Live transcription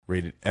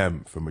Rated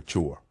M for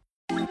mature.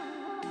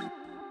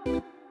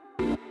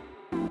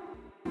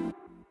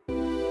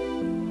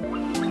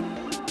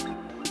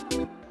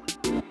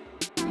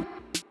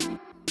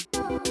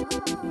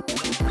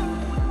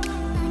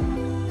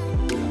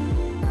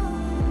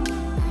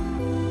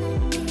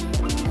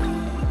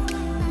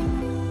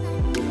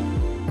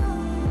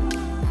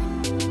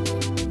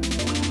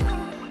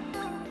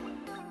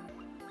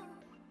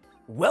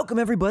 Welcome,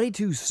 everybody,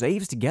 to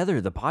Saves Together,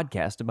 the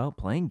podcast about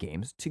playing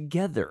games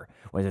together.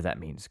 Whether that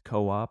means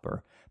co-op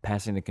or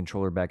passing the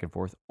controller back and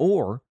forth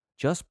or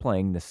just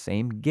playing the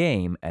same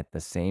game at the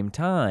same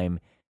time,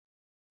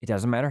 it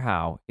doesn't matter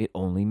how. It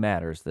only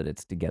matters that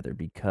it's together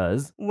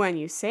because... When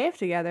you save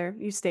together,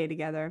 you stay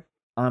together.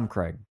 I'm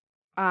Craig.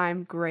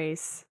 I'm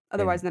Grace,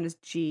 otherwise known as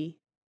G.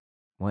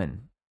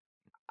 When?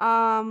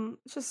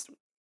 It's just,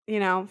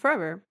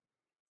 forever.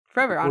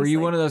 Forever, honestly. Were you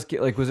one of those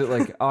kids, was it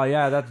like, oh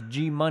yeah, that's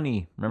G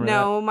Money? Remember that?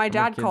 No, my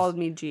dad kids? called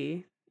me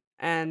G,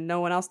 and no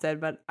one else did,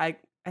 but I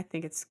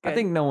think it's good. I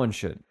think no one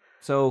should.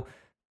 So,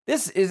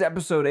 this is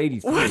episode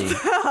 83. What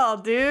the hell,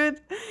 dude?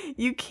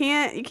 You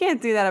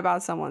can't do that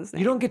about someone's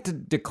name. You don't get to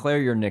declare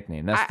your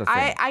nickname. That's the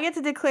thing. I get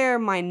to declare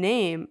my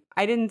name.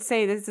 I didn't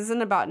say this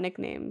isn't about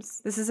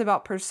nicknames. This is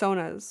about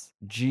personas.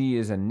 G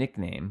is a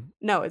nickname.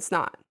 No, it's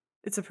not.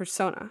 It's a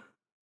persona.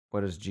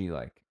 What is G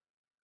like?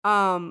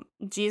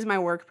 G is my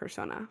work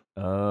persona.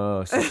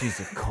 Oh, so she's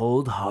a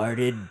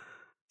cold-hearted...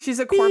 She's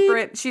a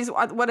corporate... She's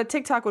what a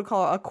TikTok would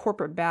call a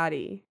corporate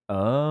baddie.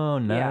 Oh,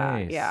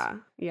 nice.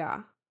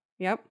 Yeah.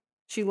 Yep.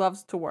 She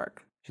loves to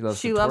work. She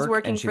loves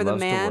working for the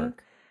man.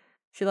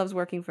 She loves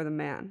working for the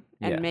man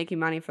and making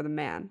money for the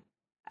man.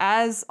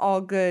 As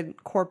all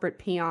good corporate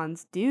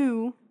peons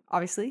do,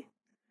 obviously.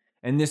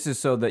 And this is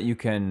so that you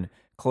can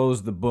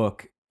close the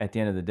book at the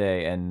end of the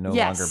day and no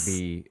longer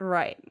be...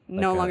 Right.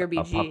 No longer be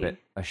a G. Puppet,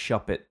 a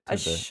shuppet.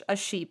 A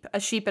sheep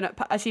and a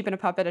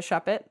puppet, a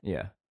shuppet.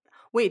 Yeah.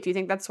 Wait, do you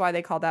think that's why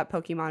they call that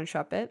Pokemon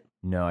Shuppet?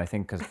 No, I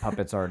think because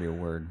puppet's already a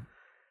word.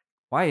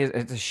 Why is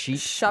it a sheet?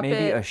 Shuppet.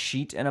 Maybe a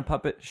sheet and a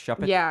puppet?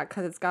 Shuppet? Yeah,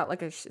 because it's got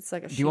like it's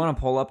like a sheet. Do you want to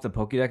pull up the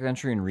Pokédex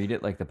entry and read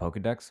it like the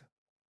Pokédex?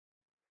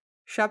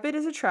 Shuppet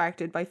is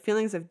attracted by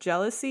feelings of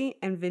jealousy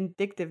and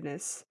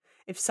vindictiveness.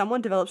 If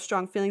someone develops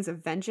strong feelings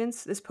of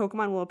vengeance, this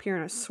Pokemon will appear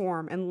in a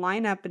swarm and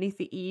line up beneath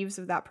the eaves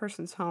of that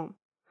person's home.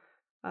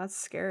 That's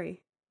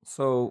scary.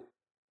 So,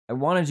 I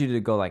wanted you to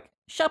go like,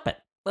 Shuppet,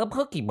 a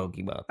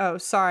Pokemon. Oh,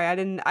 sorry, I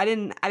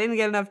didn't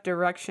get enough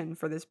direction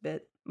for this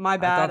bit. My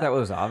bad. I thought that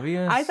was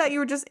obvious. I thought you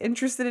were just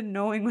interested in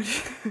knowing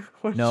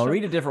what No,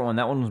 read a different one.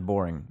 That one was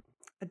boring.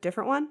 A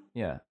different one?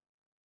 Yeah.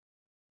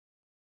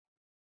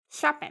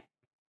 Shuppet,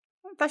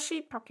 the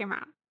sheep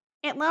Pokemon.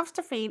 It loves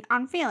to feed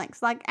on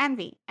feelings like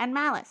envy and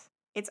malice.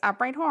 Its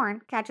upright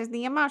horn catches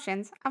the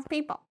emotions of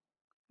people.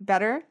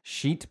 Better?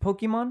 Sheet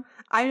Pokemon?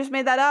 I just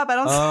made that up. I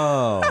don't.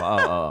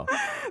 Oh.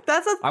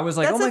 I was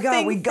like, oh my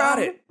god, we got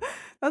it.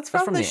 That's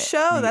from the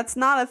show. That's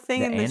not a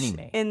thing in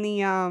anime. In the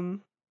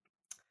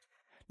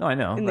No, I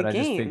know, but I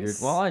just figured.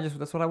 games. Well,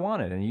 that's what I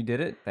wanted, and you did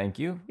it. Thank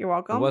you. You're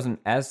welcome. It wasn't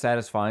as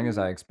satisfying as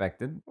I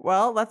expected,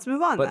 Well, let's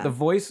move on. but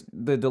then.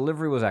 the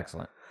delivery was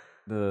excellent.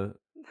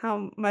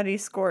 How many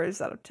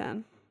scores out of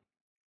 10?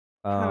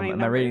 many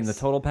Am I rating the numbers?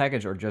 total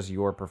package or just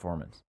your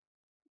performance?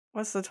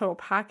 What's the total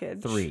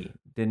package? 3.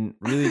 Didn't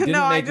make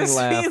no, I me just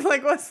laugh. mean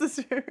like what's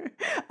the?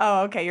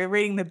 Oh, okay. You're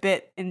rating the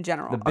bit in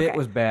general. The bit okay.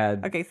 was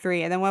bad. Okay,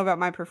 3. And then what about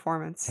my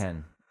performance?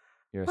 10.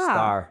 You're a Wow.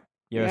 star.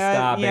 You're a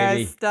star, baby. You're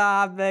a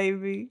star,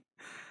 baby.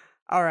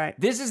 All right.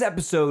 This is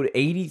episode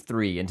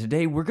 83, and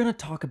today we're going to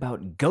talk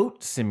about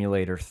Goat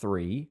Simulator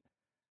 3.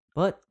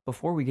 But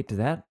before we get to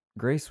that,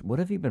 Grace, what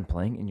have you been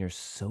playing in your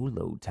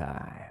solo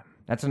time?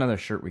 That's another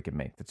shirt we could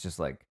make. That's just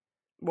like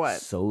What?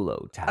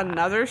 solo time.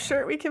 Another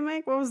shirt we can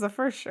make? What was the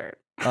first shirt?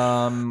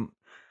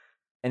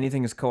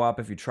 Anything is co-op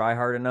if you try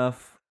hard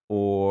enough,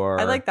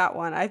 or I like that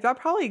one. That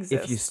probably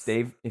exists.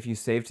 if you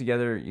save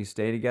together, you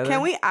stay together.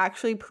 Can we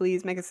actually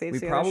please make a save We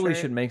together probably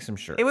shirt? should make some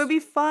shirts. It would be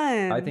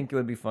fun. I think it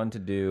would be fun to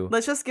do.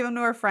 Let's just give them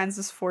to our friends.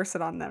 Just force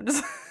it on them.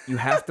 Just You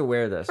have to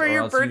wear this, for or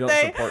your else you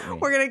birthday. don't support me.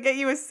 We're gonna get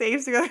you a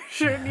save together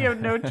shirt, and you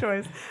have no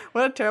choice.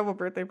 What a terrible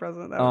birthday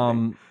present that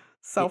would be.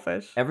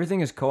 Selfish.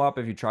 Everything is co-op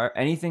if you try.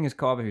 Anything is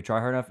co-op if you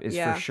try hard enough. Is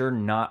Yeah. for sure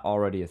not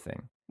already a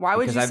thing. Why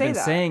would because you I've say been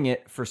that? saying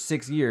it for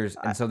 6 years,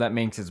 and so that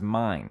makes it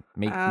mine.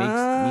 Means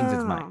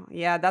it's mine.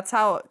 Yeah, that's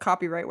how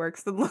copyright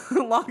works. The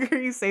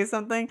longer you say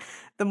something,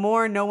 the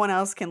more no one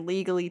else can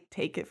legally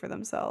take it for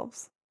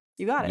themselves.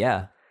 You got it.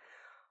 Yeah.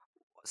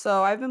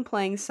 So I've been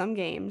playing some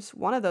games.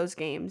 One of those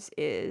games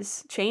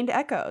is Chained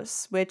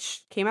Echoes,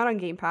 which came out on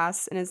Game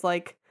Pass and is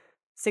like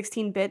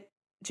 16-bit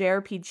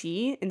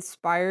JRPG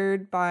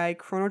inspired by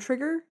Chrono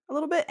Trigger a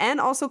little bit, and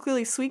also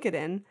clearly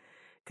Suikoden,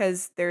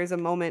 because there's a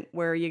moment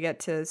where you get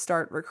to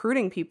start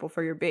recruiting people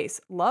for your base.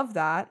 Love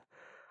that.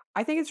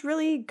 I think it's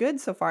really good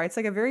so far. It's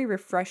like a very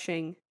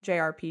refreshing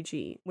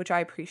JRPG, which I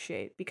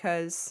appreciate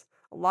because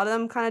a lot of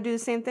them kind of do the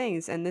same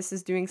things, and this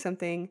is doing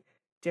something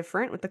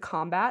different with the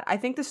combat. I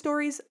think the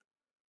story's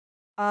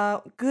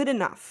good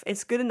enough.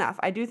 It's good enough.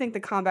 I do think the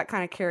combat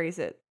kind of carries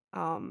it,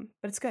 but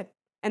it's good.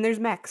 And there's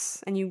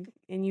mechs, and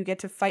you get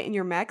to fight in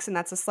your mechs, and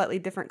that's a slightly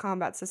different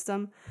combat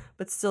system,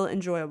 but still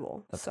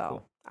enjoyable. That's so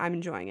cool. I'm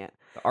enjoying it.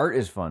 The art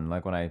is fun.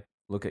 Like when I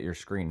look at your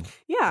screen.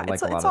 Yeah, I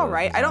it's like a lot it's of all those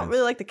right. I don't designs.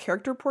 really like the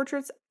character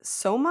portraits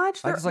so much.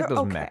 I just like they're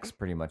those okay. mechs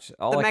pretty much.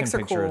 All The I can mechs are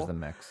picture is cool. the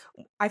mechs.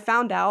 I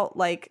found out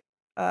like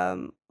a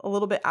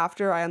little bit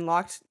after I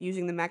unlocked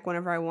using the mech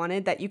whenever I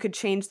wanted that you could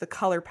change the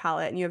color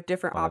palette and you have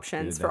different Oh, that's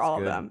options good, for that's all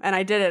good. of them. And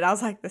I did it. I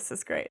was like, this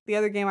is great. The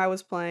other game I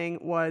was playing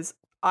was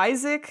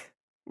Isaac.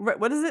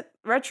 What is it?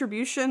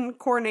 Retribution,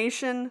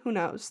 Coronation, who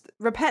knows?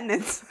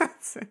 Repentance.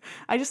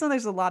 I just know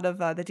there's a lot of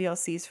the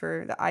DLCs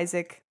for the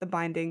Isaac, the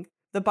Binding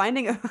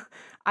of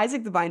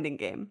Isaac the Binding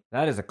game.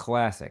 That is a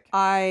classic.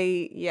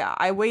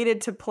 I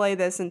waited to play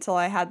this until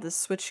I had the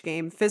Switch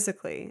game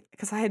physically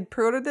because I had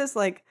pre-ordered this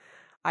like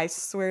I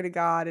swear to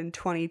God in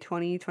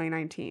 2020,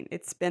 2019.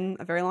 It's been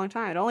a very long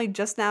time. It only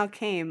just now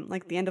came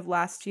like the end of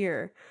last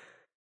year.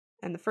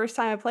 And the first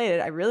time I played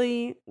it, I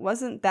really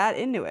wasn't that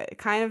into it. It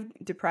kind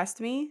of depressed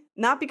me,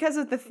 not because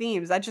of the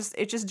themes. It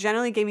just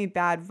generally gave me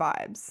bad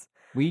vibes.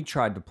 We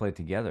tried to play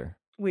together.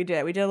 We did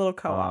a little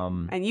co-op,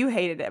 and you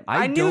hated it.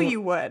 I I knew don't-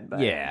 you would,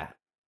 but Yeah.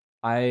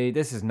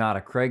 This is not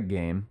a Craig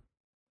game.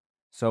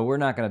 So we're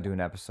not going to do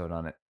an episode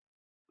on it.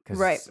 Because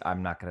Right.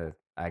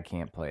 I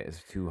can't play it.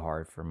 It's too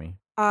hard for me.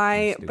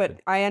 but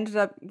stupid. I ended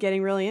up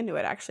getting really into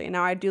it actually.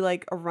 Now I do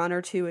like a run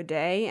or two a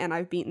day, and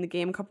I've beaten the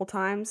game a couple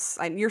times.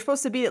 You're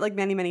supposed to beat it like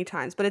many, many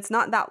times, but it's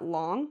not that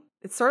long.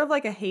 It's sort of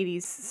like a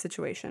Hades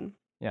situation.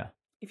 Yeah.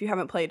 If you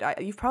haven't played,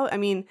 you've probably. I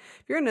mean,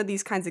 if you're into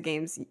these kinds of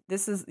games,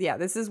 this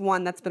is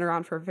one that's been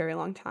around for a very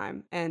long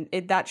time, and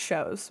that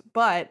shows.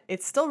 But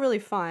it's still really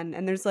fun,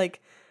 and there's like,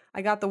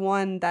 I got the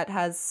one that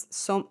has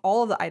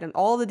all of the items,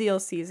 all of the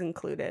DLCs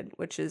included,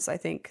 which is I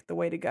think the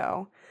way to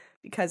go,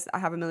 because I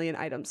have a million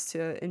items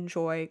to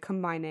enjoy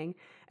combining.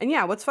 And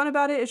yeah, what's fun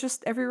about it is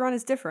just every run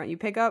is different. You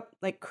pick up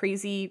like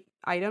crazy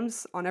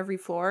items on every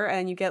floor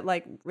and you get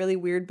like really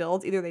weird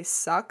builds. Either they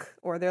suck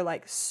or they're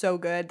like so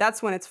good.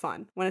 That's when it's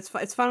fun.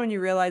 It's fun when you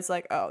realize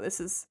like, oh,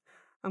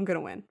 I'm going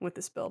to win with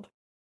this build.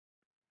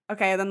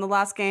 Okay, then the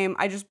last game,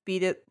 I just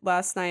beat it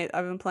last night.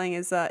 I've been playing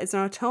it's an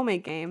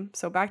Otome game.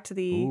 So back to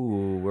the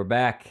Ooh, we're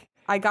back.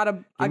 I got a me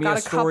a couple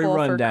story for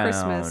rundown.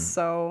 Christmas.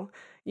 So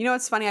you know,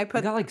 it's funny. I We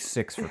put got like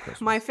 6 for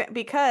Christmas.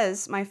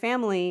 because my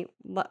family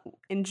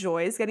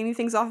enjoys getting me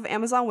things off of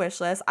Amazon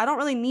wishlist. I don't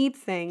really need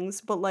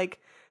things, but like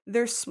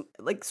there's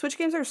like Switch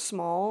games are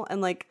small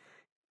and like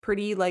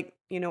pretty like,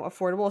 you know,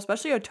 affordable,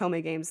 especially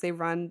Otome games. They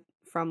run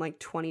from like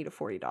 $20 to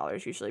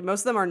 $40 usually.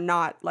 Most of them are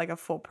not like a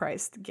full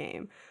priced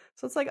game.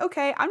 So it's like,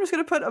 okay, I'm just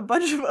going to put a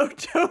bunch of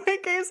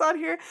Otome games on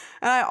here.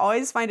 And I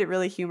always find it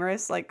really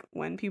humorous. Like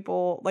when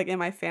people like in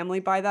my family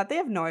buy that, they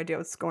have no idea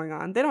what's going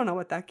on. They don't know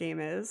what that game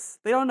is.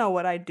 They don't know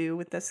what I do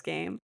with this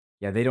game.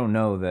 Yeah, they don't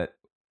know that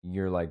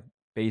you're like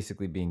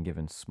basically being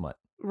given smut.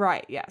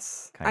 Right,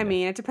 yes. I Kinda.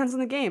 mean, it depends on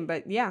the game,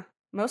 but yeah,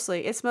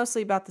 it's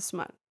mostly about the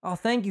smut. Oh,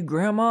 thank you,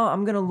 Grandma.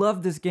 I'm going to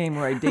love this game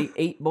where I date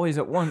 8 boys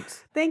at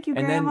once. Thank you,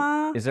 And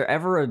Grandma. then, is there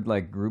ever a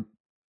like group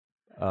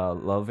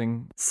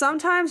loving?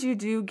 Sometimes you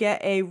do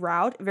get a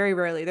route, very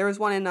rarely. There was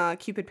one in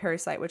Cupid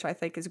Parasite, which I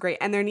think is great,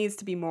 and there needs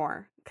to be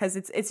more because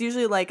it's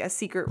usually like a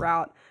secret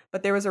route.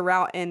 But there was a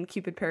route in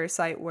Cupid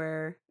Parasite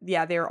where,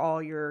 yeah, they're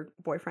all your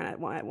boyfriend at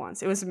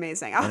once. It was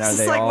amazing. I And was are just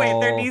they like, wait,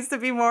 there all- needs to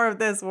be more of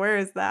this. Where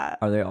is that?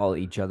 Are they all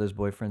each other's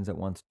boyfriends at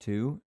once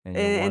too? And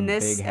you're In one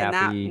this big and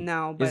that, happy.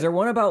 no. But Is there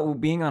one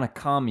about being on a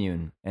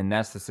commune and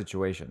that's the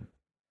situation?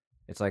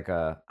 It's like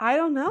a I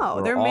don't know.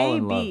 We're There all may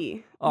in love.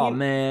 be. oh You-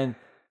 man,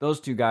 those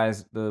two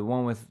guys, the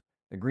one with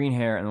the green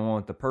hair and the one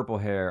with the purple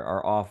hair,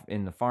 are off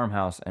in the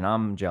farmhouse, and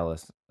I'm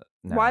jealous.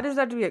 Now. Why does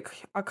that have to be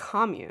a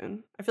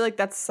commune? I feel like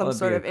that's some Well, it'd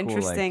sort be of a cool, like-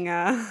 interesting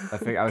I was trying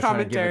to give it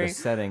commentary. a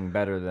setting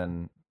better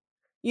than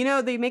You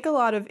know, they make a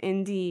lot of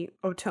indie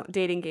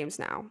dating games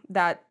now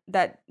that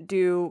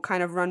do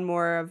kind of run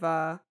more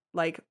of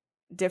like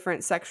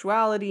different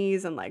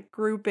sexualities and like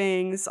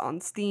groupings on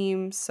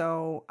Steam.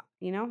 So,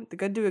 you know, the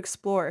good to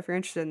explore if you're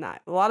interested in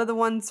that. A lot of the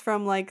ones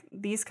from like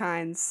these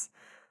kinds,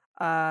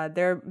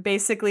 they're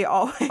basically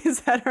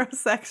always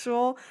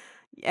heterosexual.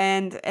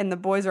 And the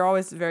boys are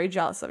always very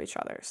jealous of each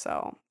other,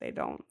 so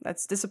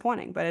that's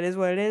disappointing, but it is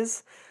what it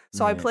is.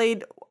 So I Yeah.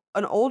 played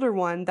an older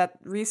one that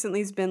recently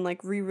has been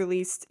like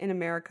re-released in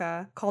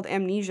America called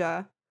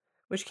Amnesia,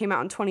 which came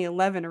out in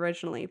 2011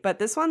 originally, but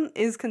this one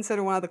is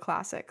considered one of the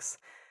classics.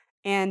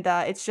 And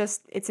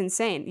it's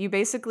insane. You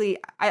basically,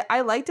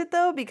 I liked it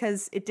though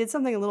because it did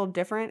something a little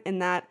different in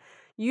that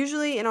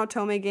usually in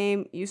Otome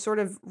game, you sort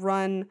of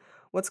run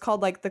what's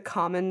called like the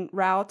common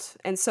route.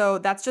 And so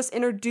that's just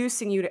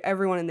introducing you to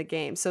everyone in the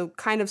game. So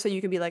kind of so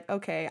you can be like,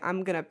 okay,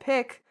 I'm going to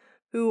pick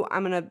who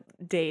I'm going to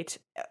date.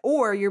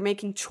 Or you're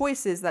making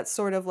choices that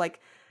sort of like,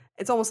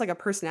 it's almost like a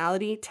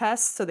personality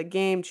test. So the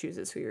game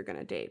chooses who you're going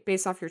to date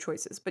based off your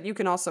choices. But you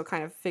can also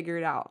kind of figure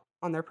it out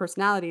on their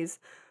personalities.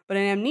 But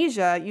in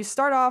Amnesia, you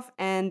start off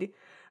and,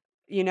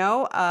 you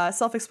know,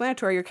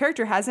 self-explanatory, your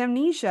character has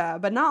amnesia.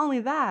 But not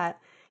only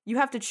that, you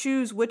have to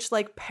choose which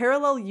like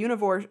parallel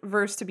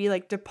universe to be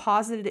like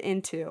deposited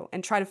into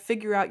and try to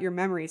figure out your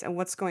memories and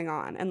what's going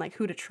on and like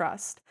who to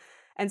trust.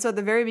 And so at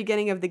the very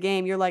beginning of the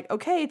game, you're like,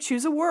 okay,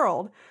 choose a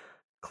world.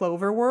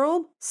 Clover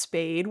World,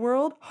 Spade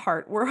World,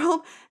 Heart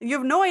World. And you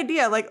have no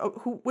idea like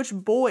which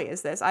boy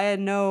is this. I had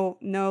no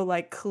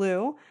like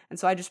clue, and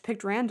so I just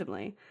picked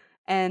randomly.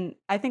 And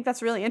I think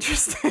that's really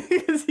interesting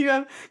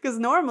because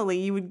normally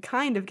you would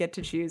kind of get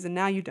to choose, and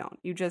now you don't.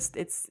 You're just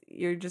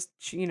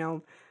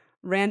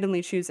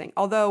randomly choosing.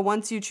 Although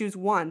once you choose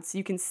once,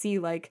 you can see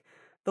like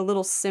the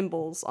little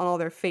symbols on all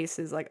their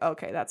faces. Like,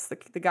 okay, that's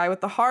the guy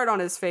with the heart on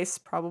his face,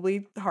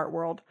 probably the Heart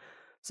World.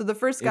 So the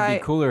first guy.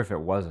 It'd be cooler if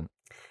it wasn't.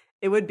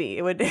 It would be.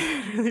 It would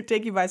really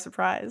take you by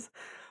surprise.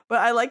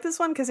 But I like this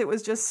one because it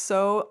was just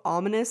so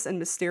ominous and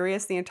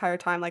mysterious the entire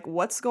time. Like,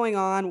 what's going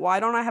on? Why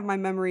don't I have my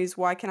memories?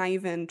 Why can I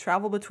even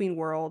travel between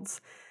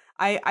worlds?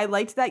 I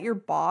liked that your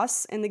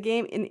boss in the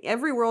game, in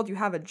every world you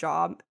have a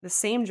job, the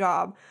same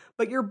job,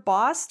 but your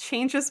boss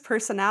changes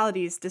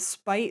personalities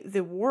despite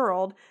the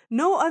world.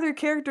 No other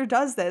character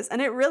does this.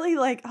 And it really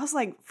like, I was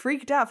like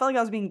freaked out. I felt like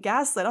I was being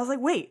gaslit. I was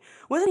like, wait,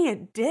 wasn't he a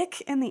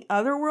dick in the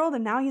other world?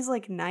 And now he's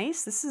like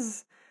nice? This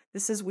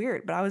is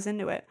weird, but I was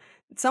into it.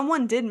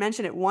 Someone did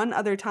mention it one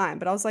other time,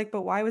 but I was like,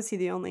 but why was he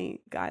the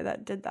only guy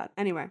that did that?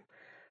 Anyway,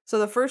 so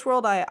the first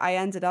world I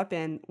ended up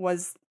in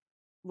was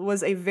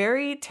a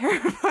very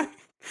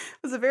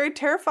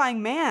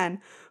terrifying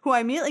man who I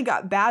immediately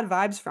got bad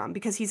vibes from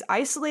because he's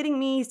isolating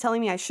me. He's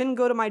telling me I shouldn't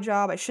go to my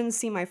job. I shouldn't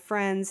see my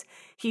friends.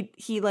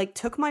 He like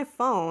took my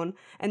phone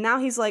and now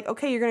he's like,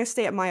 okay, you're going to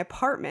stay at my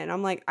apartment.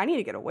 I'm like, I need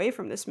to get away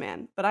from this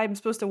man, but I'm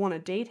supposed to want to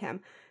date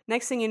him.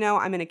 Next thing you know,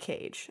 I'm in a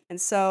cage. And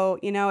so,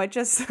 it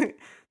just,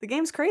 the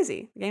game's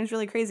crazy. The game's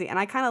really crazy. And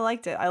I kind of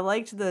liked it. I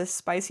liked the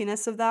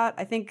spiciness of that.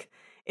 I think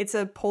it's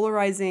a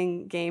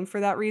polarizing game for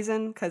that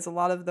reason, because a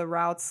lot of the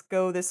routes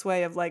go this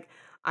way of like,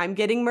 I'm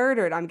getting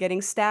murdered, I'm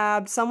getting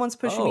stabbed, someone's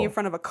pushing me in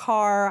front of a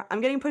car,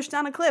 I'm getting pushed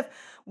down a cliff.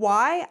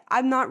 Why?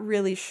 I'm not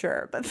really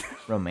sure, but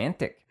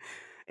romantic.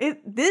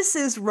 This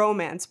is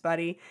romance,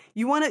 buddy.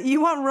 You want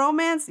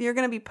romance? You're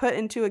going to be put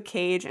into a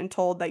cage and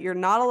told that you're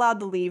not allowed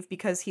to leave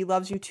because he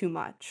loves you too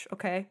much,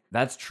 okay?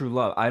 That's true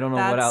love. I don't know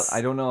what else.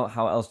 I don't know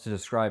how else to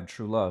describe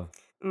true love.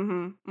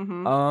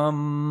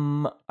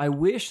 I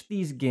wish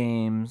these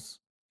games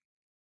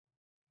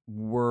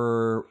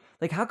were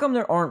like, how come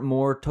there aren't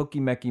more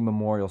Tokimeki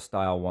Memorial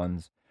style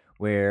ones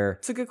where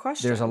it's a good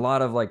question. There's a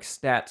lot of like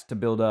stats to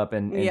build up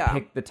and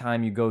pick the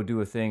time you go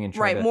do a thing and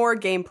try more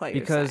gameplay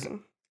because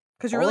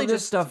you're really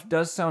this stuff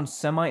does sound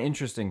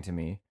semi-interesting to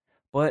me,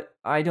 but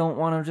I don't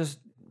want to just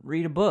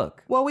read a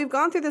book. Well, we've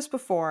gone through this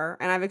before,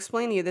 and I've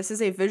explained to you this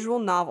is a visual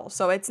novel,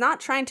 so it's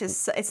not trying to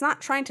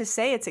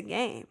say it's a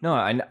game. No,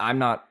 I'm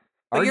not.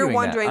 But you're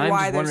wondering that.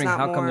 why I'm just there's wondering not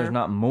how more. Come there's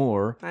not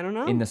more. I don't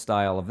know. In the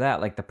style of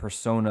that, like the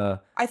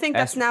Persona. I think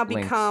that's now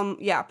links. become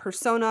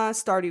Persona,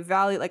 Stardew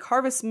Valley, like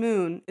Harvest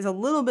Moon is a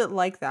little bit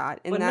like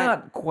that. But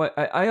not quite.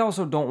 I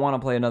also don't want to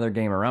play another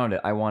game around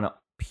it. I want to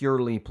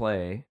purely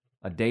play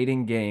a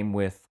dating game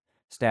with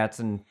stats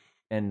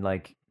and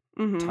like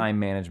time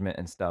management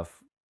and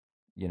stuff.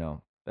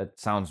 That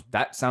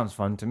sounds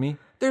fun to me.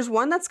 There's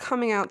one that's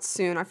coming out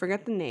soon. I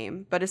forget the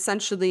name, but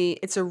essentially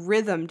it's a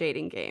rhythm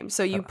dating game.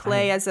 So you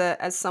play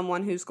as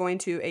someone who's going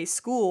to a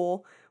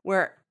school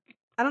where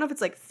I don't know if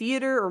it's like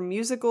theater or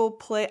musical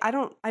play. I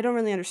don't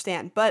really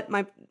understand. But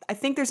I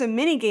think there's a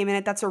mini game in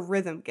it that's a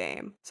rhythm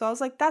game. So I was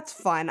like, that's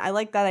fun. I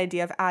like that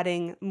idea of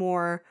adding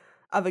more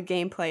of a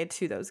gameplay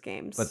to those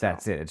games. But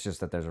that's it. It's just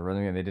that there's a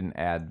rhythm game. They didn't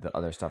add the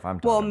other stuff I'm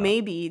talking about. Well,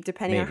 maybe,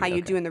 depending on how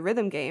you do in the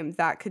rhythm game,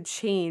 that could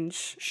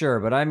change. Sure,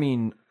 but I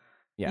mean,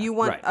 yeah. You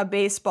want a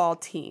baseball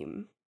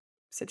team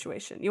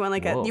situation. You want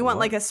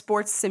like a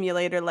sports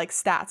simulator, like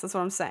stats. That's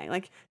what I'm saying.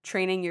 Like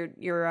training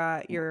your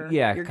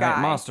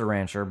guy. Monster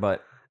Rancher,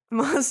 but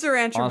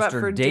but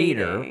for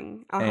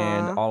dating.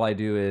 And all I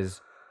do is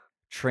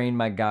train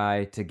my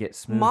guy to get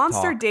smooth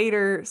Monster talk.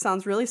 Dater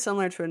sounds really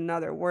similar to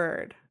another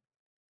word,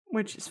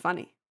 which is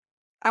funny.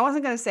 I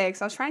wasn't going to say it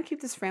because I was trying to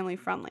keep this family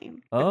friendly.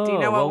 But do you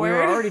know what word? We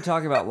were already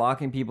talking about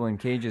locking people in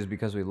cages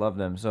because we love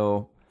them.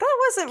 So that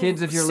wasn't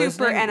kids, if you're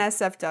super listening,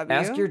 NSFW.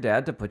 Ask your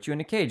dad to put you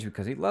in a cage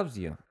because he loves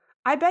you.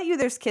 I bet you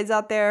there's kids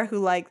out there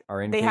who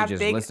are in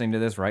cages listening to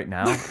this right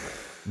now.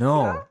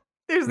 No.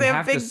 Yeah. They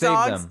have big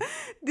dogs.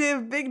 They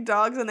have big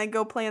dogs and they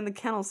go play in the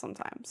kennel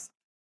sometimes.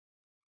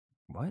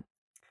 What?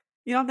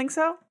 You don't think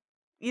so?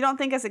 You don't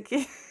think as a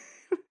kid?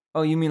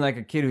 Oh, you mean like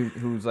a kid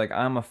who's like,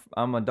 I'm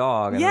a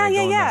dog. And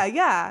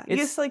Yeah. You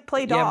just like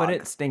play dog. Yeah, but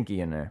it's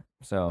stinky in there.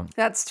 So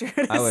that's true.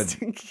 It's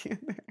stinky in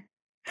there.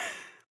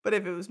 But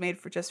if it was made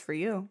just for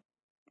you,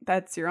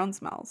 that's your own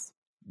smells.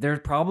 There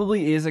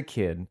probably is a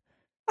kid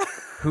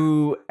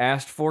who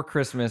asked for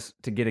Christmas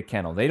to get a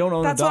kennel. They don't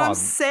own a dog. That's what I'm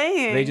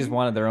saying. They just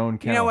wanted their own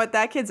kennel. You know what?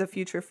 That kid's a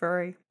future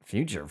furry.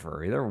 Future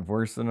furry? They're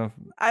worse than a...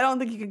 I don't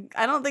think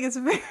it's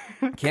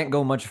fair. Can't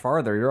go much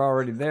farther. You're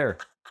already there,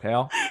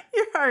 pal.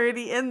 You're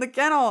already in the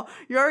kennel.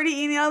 You're already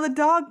eating out of the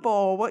dog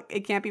bowl. What?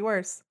 It can't be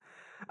worse.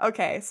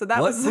 Okay, so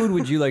what food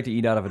would you like to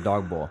eat out of a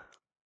dog bowl?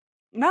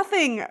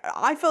 Nothing.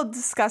 I feel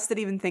disgusted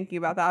even thinking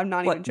about that. I'm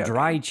not even What, joking.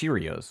 dry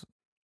Cheerios?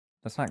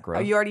 That's not Oh,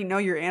 gross. you already know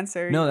your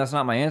answer. No, that's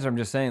not my answer. I'm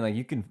just saying, like,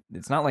 you can.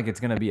 It's not like it's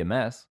gonna be a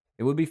mess.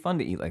 It would be fun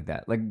to eat like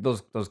that. Like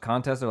those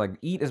contests are like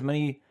eat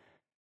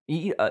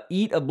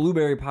a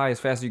blueberry pie as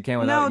fast as you can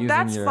without using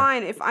that's your.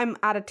 fine if I'm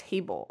at a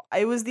table.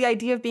 It was the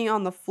idea of being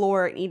on the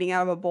floor and eating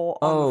out of a bowl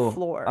on the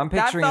floor. I'm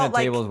picturing that felt a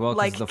table as well, 'cause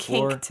like the kink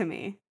floor- to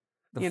me.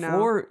 The you know?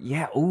 floor,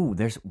 yeah. Ooh,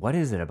 what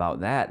is it about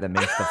that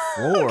makes the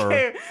floor?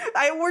 Okay,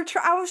 I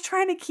was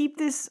trying to keep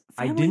this.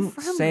 I Family didn't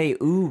friendly. say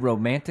ooh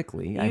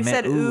romantically. I You meant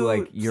said ooh, ooh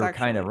like you're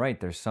kind of sexually. right.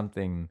 There's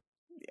something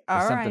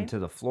All something right. to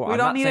the floor. We I'm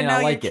don't not need to saying know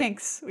I your like it.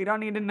 kinks. We don't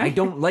need to know. I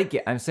don't like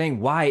it. I'm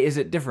saying why is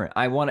it different?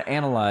 I want to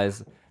analyze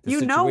the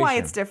You know why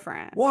situation. it's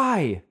different.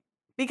 Why?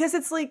 Because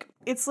it's like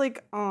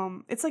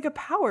a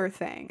power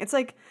thing. It's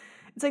like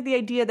the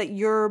idea that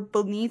you're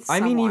beneath I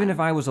someone. mean, even if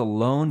I was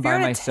alone if you're by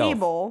at myself, a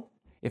table,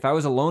 if I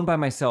was alone by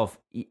myself,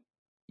 you're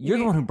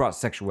the You- one who brought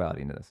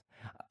sexuality into this.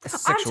 I'm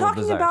Sexual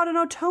talking desires. about an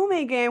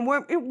Otome game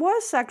where it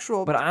was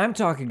sexual. But I'm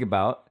talking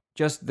about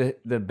just the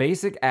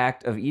basic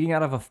act of eating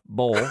out of a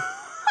bowl.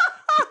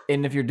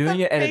 And if you're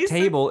doing it at a basic-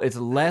 table, it's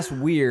less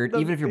weird. the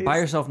Even if you're by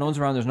basic- yourself, no one's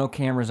around, there's no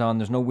cameras on,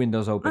 there's no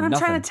windows open, and I'm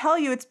nothing. trying to tell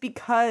you, it's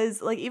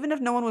because like even if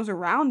no one was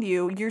around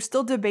you, you're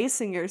still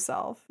debasing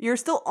yourself. You're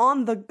still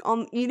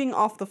on eating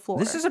off the floor.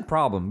 This is a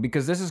problem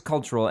because this is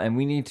cultural, and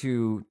we need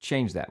to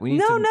change that. We need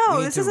no, to, no. we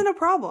need This to- isn't a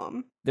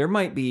problem. There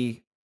might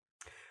be.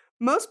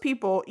 Most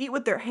people eat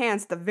with their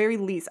hands at the very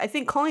least. I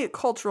think calling it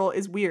cultural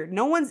is weird.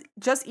 No one's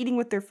just eating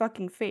with their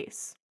fucking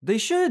face. They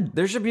should.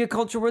 There should be a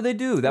culture where they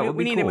do. That would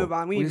be we need to cool. move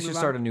on. We need to should move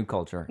start on. a new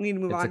culture. We need to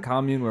move It's a on.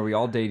 commune where we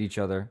all date each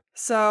other.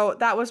 So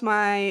that was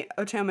my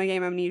Otome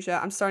game Amnesia.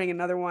 I'm starting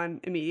another one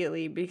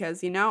immediately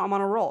because I'm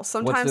on a roll.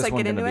 Sometimes this I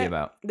one get into gonna be it.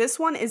 about? This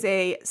one is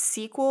a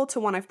sequel to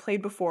one I've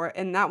played before,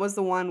 and that was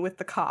the one with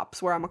the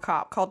cops where I'm a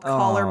cop called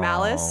Caller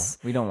Malice.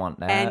 We don't want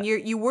that. And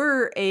you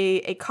were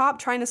a cop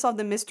trying to solve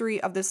the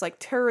mystery of this like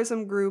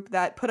terrorism group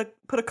that put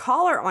a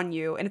collar on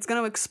you, and it's going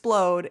to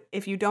explode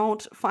if you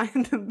don't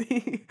find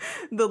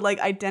the like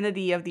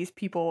identity of these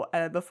people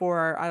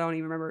before I don't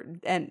even remember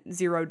and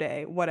 0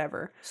 day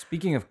whatever.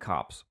 Speaking of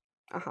cops,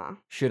 Uh-huh.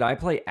 should I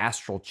play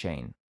Astral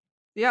Chain?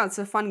 Yeah, it's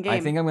a fun game. I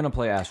think I'm gonna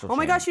play Astral Chain. Oh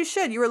my gosh, you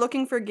should. You were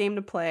looking for a game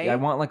to play. Yeah, I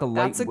want like a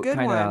light, That's a good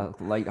kind of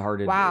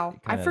lighthearted. Wow,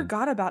 I kinda-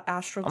 forgot about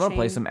Astral I'm Chain. gonna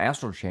play some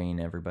Astral Chain,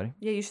 everybody.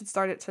 Yeah, you should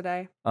start it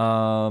today.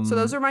 So So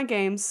those are my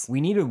games.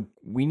 we need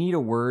a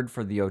word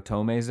for the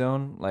Otome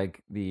zone,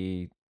 like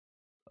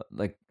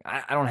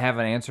I don't have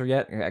an answer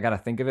yet. I gotta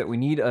think of it. We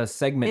need a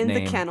segment In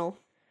name. the kennel.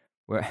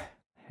 Where,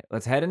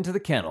 let's head into the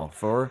kennel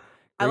for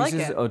I like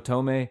Grace's it.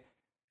 Otome.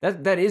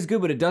 That is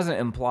good, but it doesn't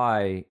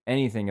imply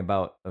anything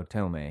about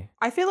Otome.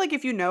 I feel like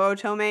if you know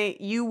Otome,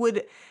 you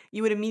would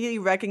immediately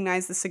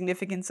recognize the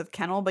significance of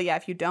kennel. But yeah,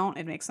 if you don't,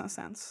 it makes no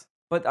sense.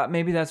 But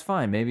maybe that's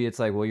fine. Maybe it's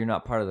like, well, you're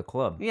not part of the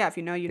club. Yeah, if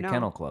you know, you the know.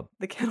 Kennel Club.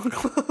 The Kennel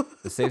Club.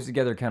 The Saves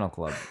Together Kennel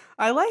Club.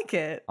 I like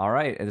it. All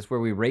right. It's where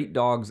we rate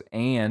dogs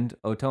and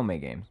Otome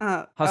games.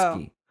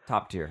 Husky,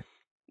 top tier.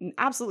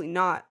 Absolutely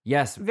not.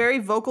 Yes. Very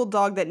vocal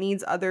dog that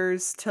needs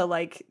others to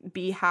like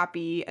be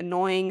happy.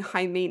 Annoying,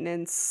 high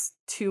maintenance,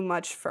 too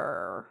much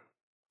fur.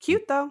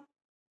 Cute though.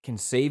 Can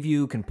save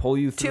you, can pull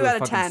you through 2 a out of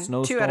fucking 10.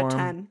 snowstorm. 2 out of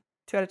 10.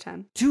 2 out of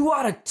 10. 2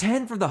 out of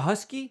 10 for the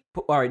Husky?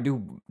 All right,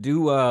 do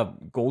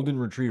Golden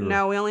Retriever.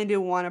 No, we only do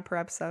 1 per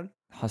episode.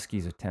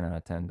 Husky's a 10 out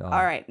of 10 dog.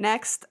 All right,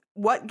 next.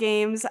 What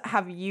games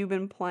have you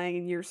been playing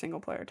in your single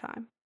player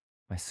time?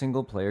 My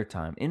single player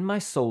time. In my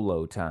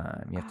solo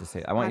time. You have to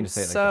say I want you to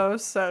say it like that. I'm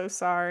so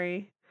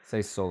sorry.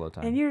 Say solo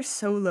time. In your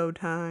solo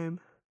time.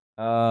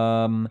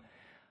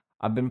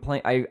 I've been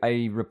playing.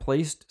 I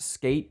replaced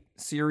Skate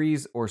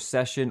Series or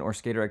Session or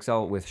Skater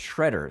XL with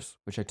Shredders,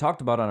 which I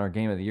talked about on our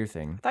Game of the Year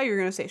thing. I thought you were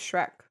gonna say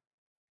Shrek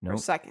for a Nope.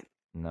 second.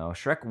 No,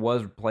 Shrek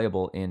was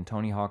playable in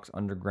Tony Hawk's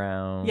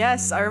Underground.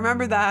 Yes, I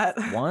remember that.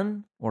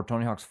 1 or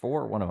Tony Hawk's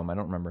 4, one of them. I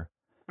don't remember.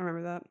 I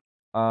remember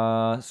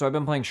that. So I've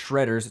been playing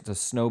Shredders. It's a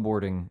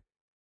snowboarding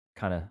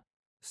kind of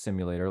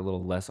simulator, a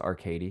little less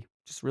arcadey.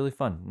 Just really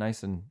fun,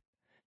 nice and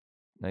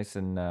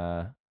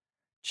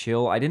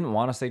chill. I didn't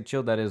want to say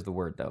chill. That is the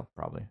word, though.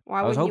 Probably. Why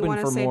I was wouldn't you hoping want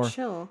to for say more,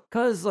 chill?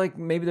 cause like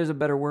maybe there's a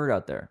better word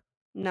out there.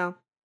 No.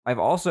 I've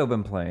also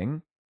been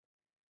playing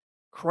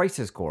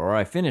Crisis Core, or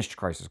I finished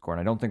Crisis Core,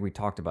 and I don't think we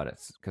talked about it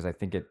because I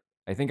think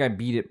I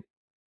beat it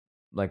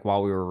like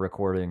while we were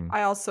recording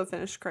I also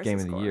finished Crisis Game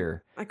of the Core.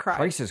 Year. I cried.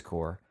 Crisis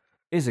Core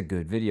is a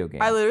good video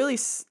game. I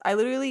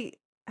literally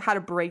had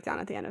a breakdown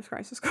at the end of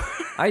Crisis Core.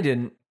 I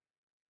didn't.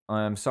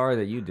 I'm sorry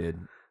that you did.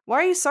 Why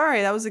are you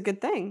sorry? That was a good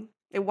thing.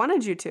 It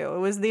wanted you to. It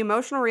was the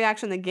emotional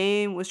reaction the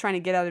game was trying to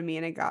get out of me,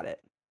 and it got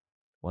it.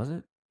 Was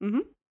it?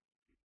 Mhm.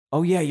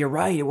 Oh yeah, you're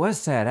right. It was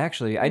sad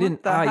actually. I didn't.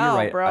 What the hell, You're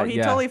right, bro. He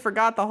yeah. totally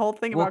forgot the whole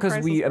thing Well, about because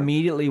Crisis we Core.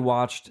 immediately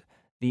watched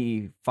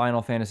the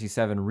Final Fantasy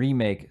VII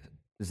remake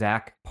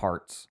Zack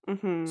parts.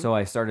 Mhm. So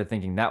I started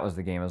thinking that was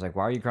the game. I was like,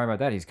 why are you crying about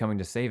that? He's coming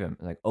to save him.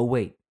 I was like, oh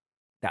wait,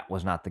 that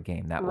was not the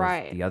game. That was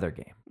Right. the other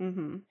game.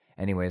 Mhm.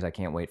 Anyways, I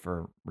can't wait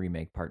for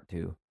remake part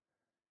 2.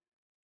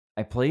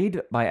 I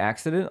played by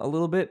accident a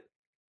little bit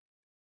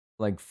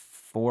like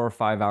 4 or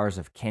 5 hours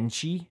of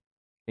Kenshi.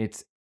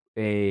 It's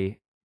a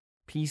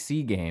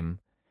PC game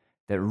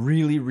that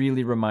really,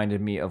 really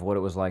reminded me of what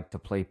it was like to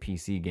play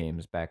PC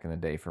games back in the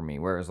day for me,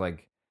 where it was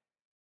like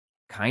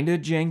kind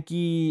of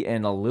janky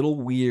and a little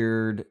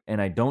weird,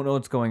 and I don't know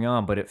what's going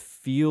on, but it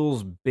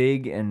feels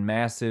big and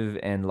massive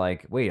and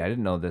like, wait, I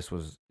didn't know this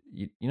was,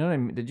 you know what I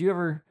mean? Did you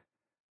ever,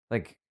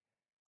 like,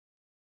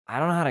 I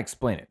don't know how to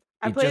explain it.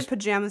 I played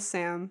Pajama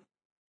Sam.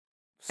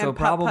 So and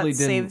probably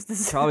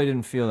Putt-Putt probably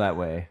didn't feel that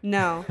way.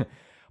 No.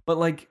 But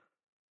like,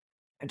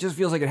 it just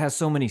feels like it has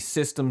so many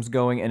systems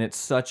going, and it's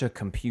such a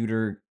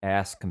computer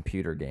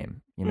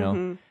game, you know?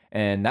 Mhm.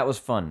 And that was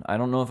fun. I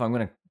don't know if I'm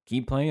gonna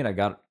keep playing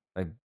it.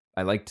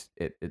 I liked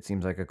it. It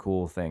seems like a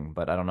cool thing,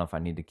 but I don't know if I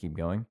need to keep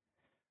going.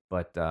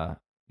 But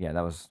yeah,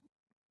 that was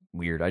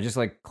weird. I just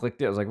like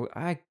clicked it. I was like,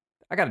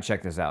 I gotta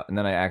check this out, and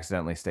then I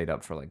accidentally stayed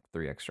up for like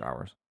 3 extra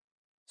hours.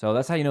 So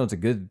that's how you know it's a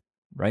good,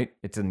 right?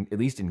 It's at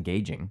least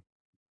engaging.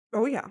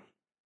 Oh yeah.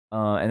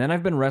 And then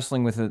I've been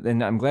wrestling with it,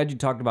 and I'm glad you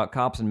talked about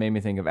cops and made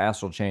me think of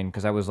Astral Chain,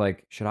 because I was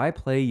like, should I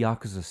play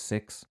Yakuza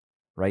 6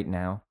 right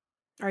now?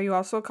 Are you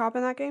also a cop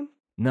in that game?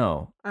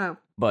 No, Oh,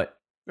 but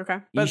okay.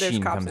 But there's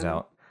Ishin cops comes in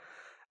out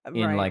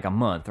in right. like a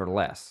month or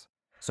less.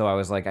 So I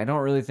was like, I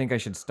don't really think I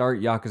should start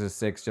Yakuza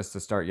 6 just to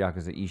start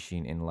Yakuza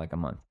Ishin in like a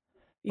month.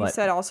 You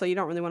said also you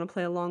don't really want to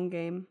play a long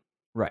game.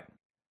 Right.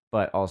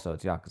 But also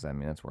it's Yakuza. I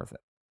mean, that's worth it.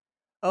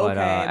 Okay, but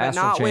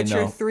Astral not Chain, Witcher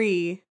though.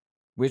 3.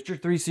 Witcher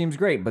 3 seems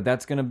great, but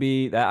that's going to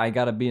be that I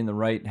got to be in the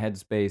right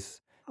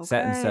headspace,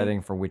 set and Okay.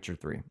 setting for Witcher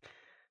 3.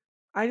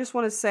 I just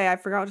want to say, I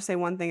forgot to say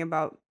one thing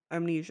about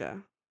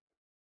Amnesia.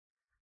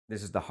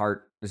 This is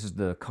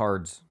the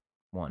cards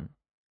one.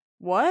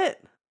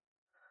 What?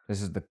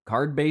 This is the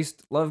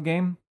card-based love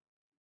game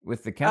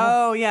with the kennel.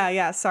 Oh,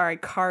 yeah. Sorry,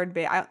 card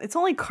based. It's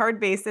only card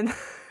based, and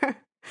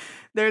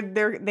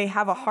they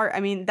have a heart.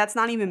 I mean, that's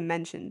not even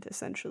mentioned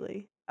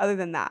essentially. Other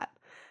than that,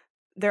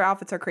 their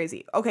outfits are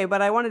crazy. Okay,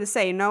 but I wanted to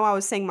say, no, I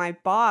was saying my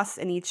boss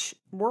in each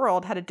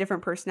world had a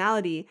different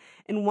personality.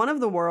 In one of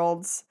the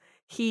worlds,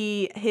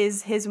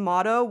 his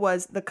motto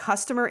was the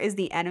customer is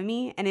the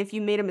enemy, and if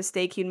you made a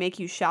mistake, he'd make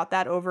you shout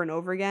that over and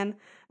over again.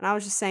 And I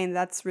was just saying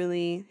that's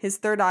really his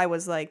third eye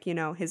was like,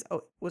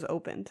 was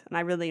opened, and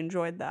I really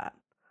enjoyed that.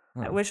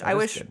 Huh, I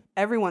wish good.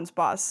 everyone's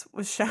boss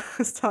was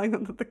telling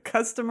them that the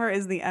customer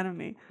is the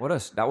enemy.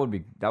 That would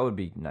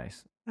be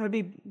nice. That would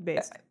be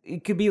based.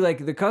 It could be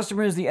like the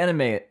customer is the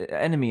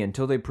enemy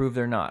until they prove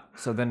they're not.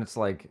 So then it's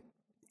like,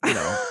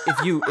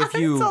 if you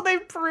until they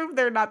prove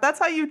they're not. That's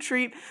how you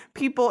treat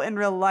people in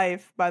real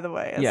life, by the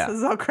way. Yeah. This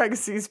is how Craig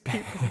sees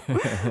people.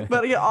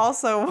 But he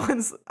also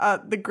wants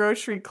the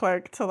grocery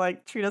clerk to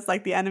like treat us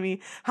like the enemy.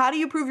 How do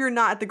you prove you're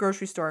not at the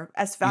grocery store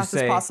as fast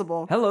as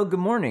possible? Hello, good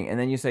morning, and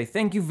then you say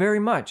thank you very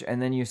much,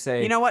 and then you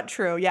say, You know what?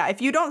 True. Yeah.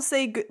 If you don't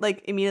say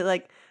like immediately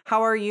like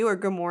how are you or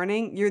good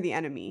morning, you're the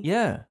enemy.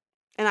 yeah,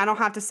 And I don't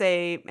have to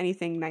say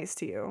anything nice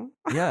to you.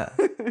 yeah.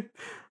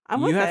 I'm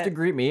You with have it. to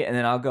greet me, and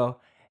then I'll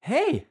go,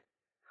 hey.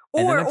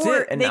 And then Or that's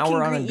it, and they now can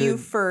we're on a greet you good-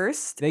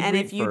 first, They and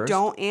greet if you first.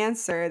 don't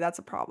answer, that's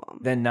a problem.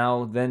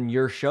 Then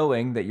you're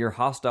showing that you're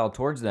hostile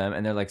towards them,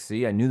 and they're like,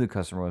 see, I knew the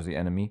customer was the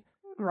enemy,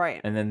 Right.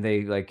 and then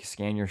they like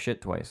scan your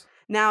shit twice.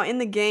 Now, in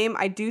the game,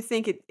 I do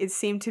think it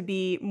seemed to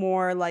be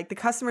more like the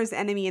customer's the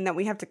enemy, and that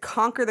we have to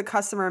conquer the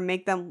customer and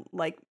make them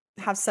like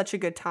have such a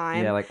good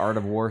time. Yeah, like Art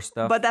of War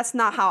stuff. But that's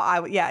not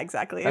how yeah,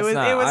 exactly. That's It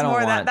not- was I don't more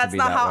want that it to that's be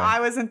not that how way. I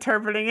was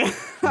interpreting it.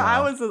 No. I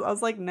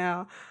was like,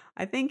 no.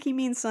 I think he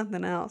means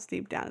something else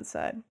deep down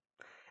inside.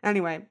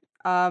 Anyway,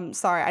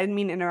 sorry, I didn't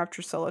mean to interrupt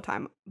your solo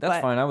time. That's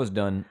but, fine. I was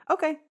done.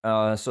 Okay.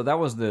 So that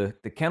was the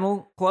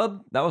Kennel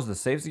Club. That was the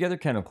Saves Together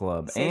Kennel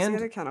Club. Saves and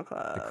Together Kennel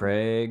Club. the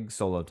Craig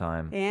solo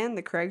time. And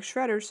the Craig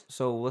Shredders.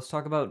 So let's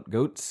talk about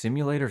Goat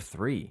Simulator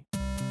 3.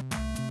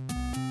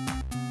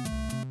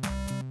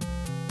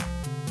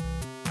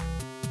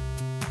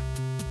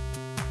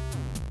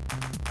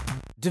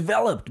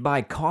 Developed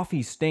by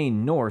Coffee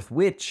Stain North,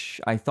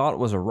 which I thought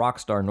was a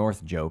Rockstar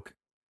North joke.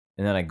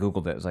 And then I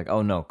Googled it. It was like,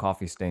 oh no,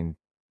 Coffee Stain,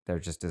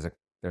 there's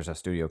a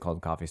studio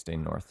called Coffee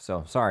Stain North.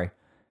 So sorry.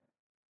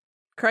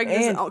 Craig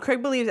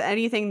believes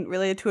anything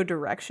related to a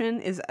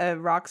direction is a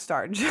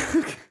Rockstar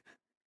joke.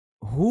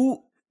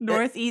 Who?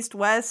 Northeast,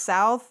 west,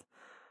 south.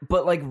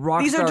 But like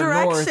Rockstar These are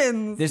North,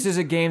 directions. this is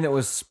a game that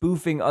was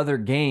spoofing other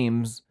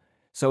games,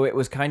 so it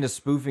was kind of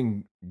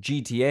spoofing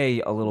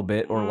GTA a little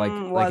bit, or like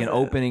Was an it?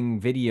 opening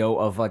video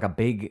of like a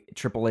big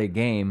AAA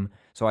game.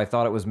 So I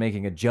thought it was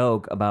making a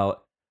joke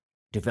about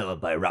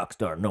developed by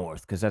Rockstar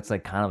North, because that's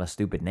like kind of a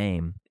stupid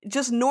name.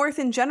 Just north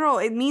in general.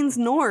 It means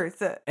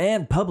north.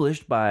 And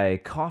published by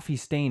Coffee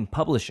Stain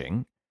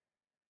Publishing,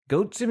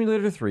 Goat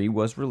Simulator 3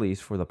 was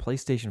released for the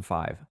PlayStation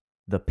 5,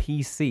 the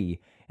PC,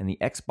 and the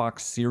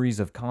Xbox Series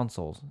of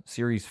consoles.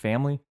 Series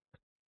family?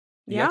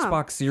 The Yeah,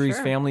 Xbox Series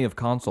sure. family of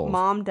consoles.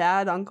 Mom,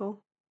 dad,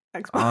 uncle.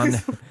 On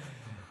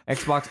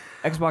Xbox.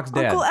 Xbox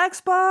Dad. Uncle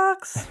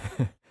Xbox.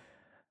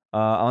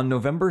 On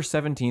November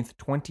 17th,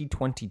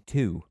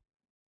 2022.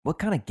 What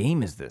kind of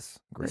game is this,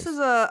 Grace? This is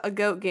a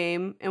goat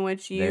game in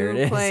which There it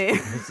you is. play.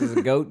 This is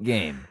a goat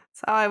game.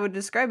 how I would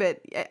describe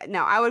it.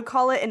 Now, I would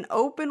call it an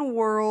open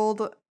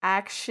world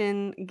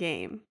action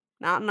game,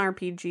 not an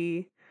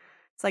RPG.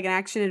 It's like an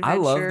action adventure. I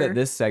love that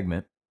this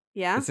segment.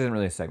 Yeah? This isn't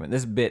really a segment.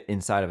 This bit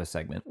inside of a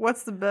segment.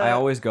 What's the bit? I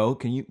always go,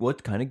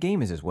 what kind of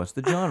game is this? What's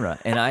the genre?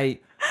 And I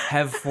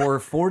have for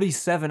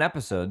 47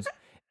 episodes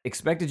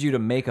expected you to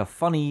make a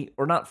funny,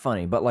 or not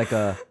funny, but like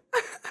a,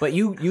 but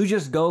you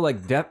just go like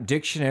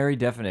dictionary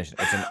definition.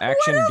 It's an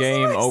action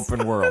game,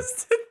 open world.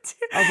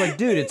 I was like,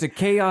 dude, it's a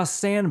chaos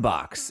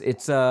sandbox.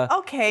 It's a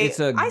Okay, It's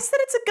a I said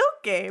it's a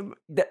goat game.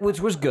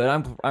 which was good.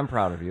 I'm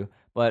proud of you,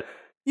 but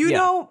You yeah.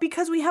 know,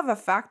 because we have a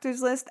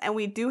factors list and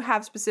we do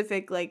have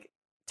specific like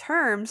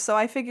terms, so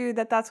I figured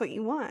that that's what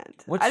you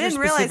want. What's I your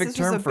didn't realize specific this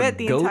term was a for bit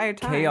the goat entire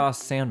time.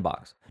 chaos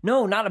sandbox?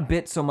 No, not a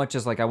bit so much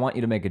as like I want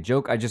you to make a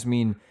joke. I just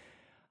mean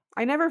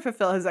I never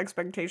fulfill his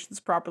expectations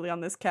properly on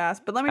this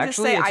cast, but let me just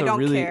actually say it's I a don't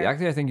really care.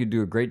 actually I think you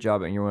do a great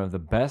job and you're one of the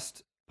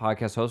best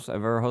podcast hosts I've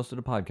ever hosted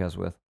a podcast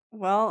with.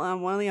 Well,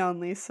 I'm one of the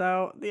only,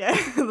 so yeah,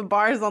 the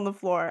bar is on the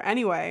floor.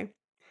 Anyway,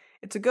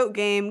 it's a goat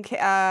game.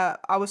 I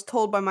was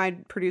told by my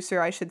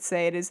producer I should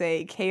say it is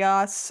a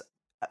chaos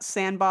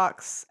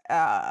sandbox.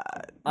 I'm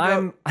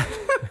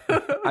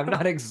I'm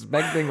not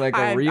expecting like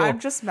a real I'm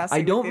just messing.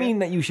 I don't with you. mean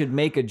that you should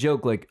make a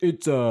joke like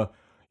it's a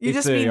You it's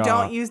just a, mean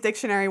don't use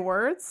dictionary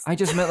words. I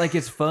just meant like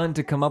it's fun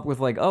to come up with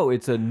like, oh,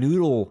 it's a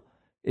noodle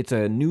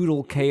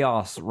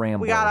chaos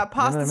ramble. We got a You know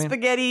pasta what I mean?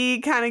 spaghetti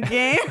kind of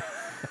game.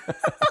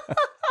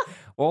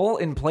 Well,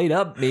 in played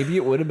up, maybe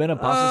it would have been a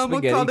pasta We'll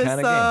spaghetti call this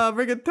kind of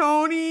game.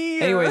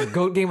 rigatoni. Anyways,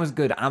 Goat Game was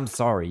good. I'm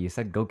sorry. You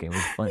said Goat Game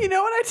was funny. You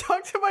know, when I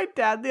talked to my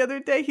dad the other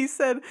day, he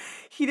said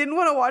he didn't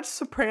want to watch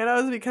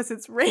Sopranos because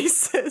it's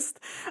racist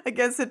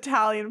against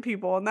Italian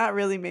people, and that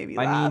really made me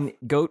laugh. I mean,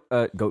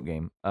 Goat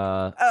Game.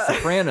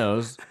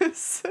 Sopranos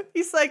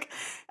He's like,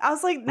 I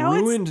was like, no,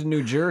 ruined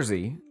New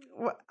Jersey.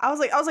 I was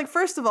like,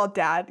 first of all,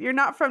 Dad, you're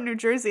not from New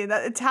Jersey.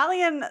 That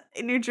Italian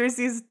in New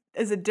Jersey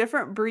is a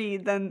different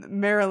breed than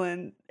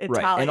Maryland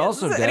Italian. Right. And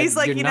also, Dad, he's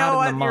like, you're you not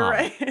know in what, the you're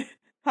mob. right.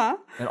 Huh?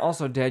 And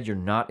also, Dad, you're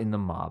not in the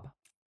mob.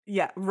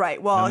 Yeah, right.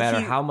 Well, No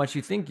matter how much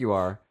you think you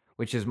are,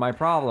 which is my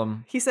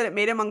problem. he said it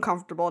made him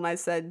uncomfortable, and I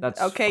said,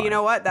 That's okay, you fine.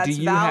 know what? That's Do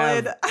you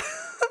valid.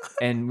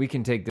 And we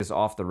can take this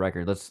off the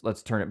record.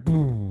 Let's turn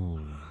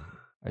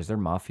it. Is there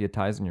mafia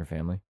ties in your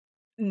family?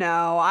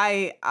 No,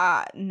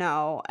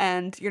 no,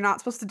 and you're not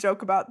supposed to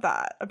joke about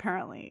that.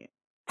 Apparently,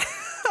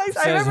 I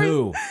Says remember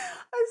who?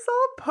 I saw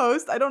a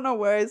post. I don't know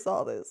where I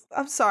saw this.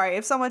 I'm sorry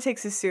if someone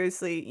takes this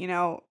seriously. You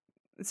know,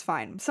 it's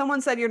fine.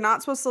 Someone said you're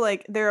not supposed to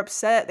like. They're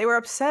upset. They were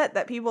upset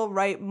that people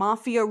write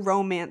mafia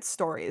romance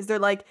stories. They're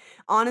like,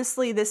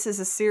 honestly, this is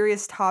a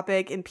serious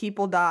topic and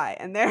people die,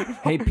 and they're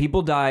Hey,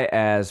 people die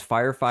as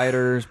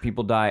firefighters.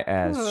 People die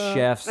as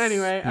chefs.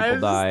 Anyway, people I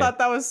just die. thought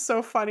that was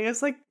so funny.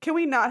 It's like, can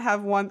we not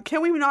have one?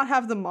 Can we not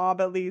have the mob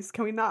at least?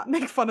 Can we not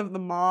make fun of the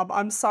mob?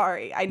 I'm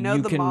sorry. I know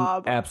you the can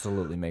mob.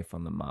 absolutely make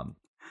fun of the mob.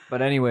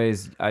 But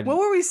anyways, What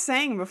were we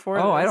saying before?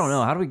 Oh, I this? don't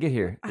know. How do we get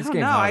here? I This don't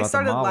game's know. not I about the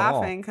started mob at all.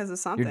 laughing because of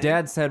something. Your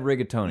dad said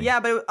rigatoni. Yeah,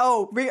 but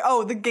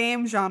the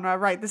game genre.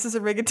 Right. This is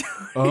a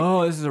rigatoni.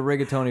 Oh, this is a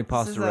rigatoni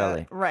This is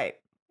pastorelli. right.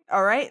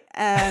 All right.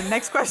 And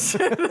next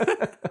question.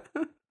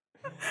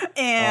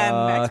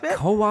 And next bit.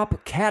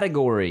 Co-op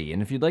category.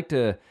 And if you'd like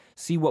to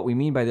see what we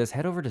mean by this,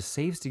 head over to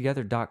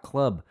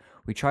savestogether.club.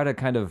 We try to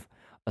kind of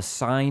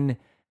assign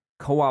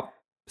co-op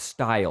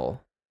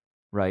style,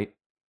 right,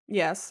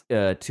 Yes.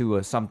 to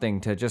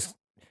something to just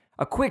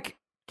a quick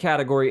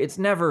category. It's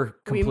never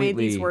completely... We made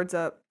these words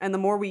up, and the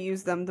more we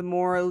use them, the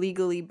more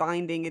legally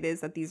binding it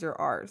is that these are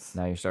ours.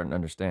 Now you're starting to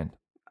understand.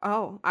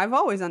 Oh, I've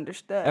always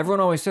understood. Everyone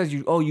always says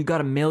you got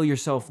to mail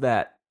yourself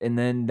that, and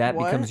then that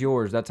What? becomes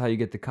yours. That's how you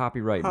get the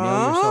copyright. Mail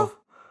Huh? yourself.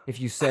 If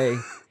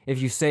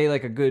you say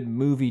like a good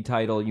movie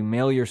title, you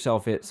mail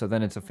yourself it, so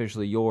then it's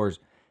officially yours.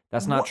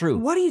 That's not true.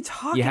 What are you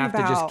talking You have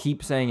about? to just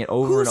keep saying it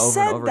over Who and over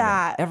said and over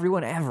that? again.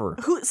 Everyone ever.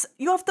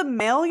 You have to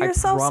mail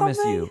yourself I promise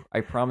something?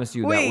 I promise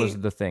you Wait. that was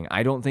the thing.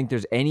 I don't think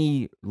there's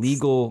any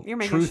legal You're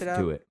making truth shit up.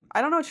 to it.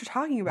 I don't know what you're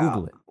talking about.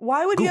 Google it.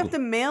 Why would you have Google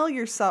to mail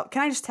yourself?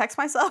 Can I just text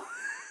myself?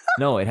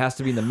 No, it has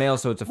to be in the mail,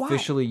 so it's Why?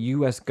 officially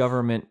U.S.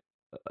 government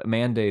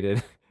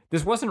mandated.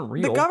 This wasn't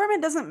real. The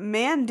government doesn't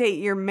mandate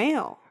your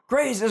mail.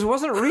 Grace, this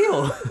wasn't real.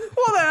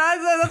 Well,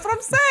 then that's what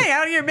I'm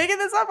saying. You're making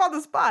this up on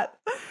the spot.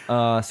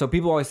 So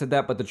people always said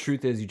that, but the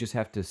truth is you just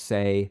have to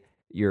say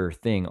your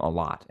thing a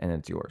lot and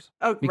it's yours.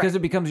 Oh, Because right.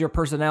 it becomes your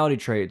personality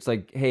trait. It's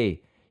like,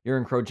 hey, you're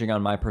encroaching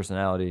on my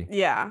personality.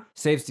 Yeah.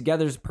 Saves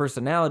Together's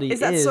personality Is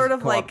that sort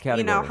of co-op like, you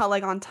know, categories. how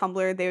like on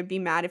Tumblr they would be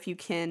mad if you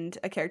kinned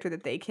a character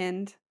that they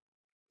kinned?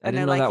 I And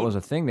didn't they're know like, that was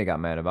a thing they got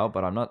mad about,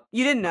 but I'm not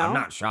You didn't know? I'm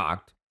not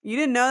shocked. You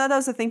didn't know that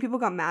was the thing people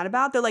got mad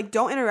about? They're like,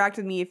 don't interact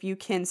with me if you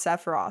kin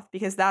Sephiroth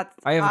because that's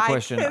I have a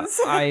question. kin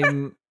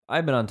Sephiroth.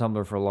 I've been on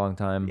Tumblr for a long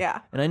time.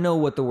 Yeah. And I know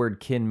what the word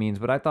kin means,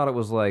 but I thought it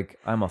was like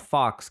I'm a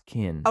fox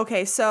kin.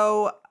 Okay,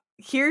 so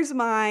here's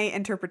my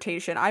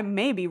interpretation. I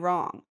may be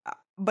wrong,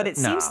 but it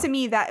seems Nah. to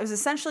me that it was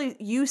essentially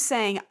you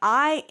saying,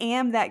 I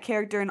am that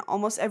character in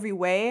almost every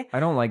way. I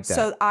don't like that.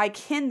 So I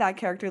kin that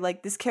character.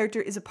 Like, this character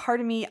is a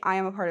part of me. I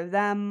am a part of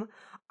them.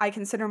 I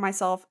consider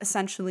myself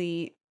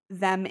essentially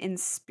them in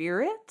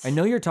spirit. I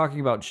know you're talking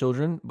about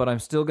children, but I'm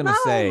still gonna Not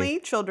say only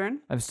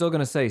children.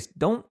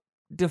 don't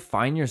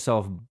define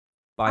yourself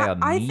by a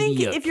I think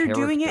media if you're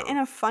doing it character. in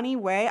a funny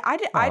way, I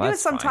do it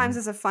that's sometimes fine.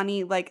 as a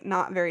funny, like,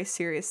 not very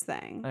serious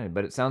thing. Right,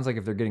 but it sounds like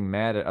if they're getting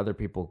mad at other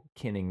people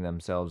kinning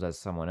themselves as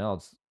someone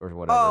else or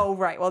whatever, Oh,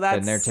 right. Well, that's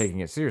then they're taking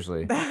it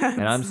seriously.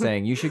 And I'm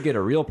saying you should get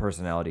a real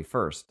personality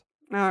first.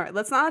 All right,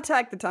 let's not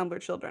attack the Tumblr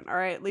children. All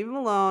right, leave them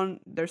alone.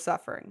 They're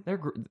suffering. They're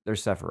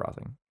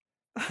Sephirothing.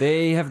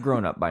 They have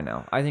grown up by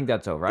now. I think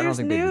that's over. I don't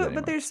think they do that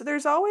anymore. But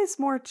there's always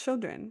more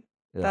children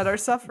that Ugh, are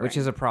suffering, which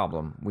is a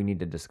problem we need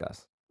to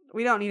discuss.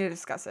 we don't need to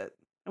discuss it.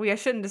 I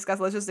shouldn't discuss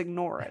it. Let's just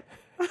ignore it.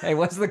 Hey,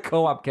 what's the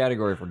co-op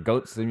category for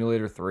Goat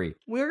Simulator 3?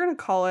 We're gonna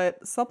call it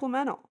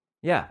supplemental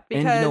Yeah,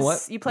 because and you know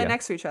what? you play Yeah.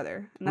 next to each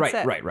other, and that's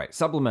it. Right.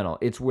 Supplemental.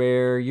 It's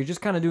where you're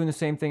just kind of doing the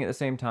same thing at the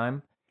same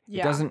time.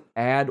 Yeah. It doesn't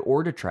add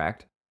or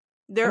detract.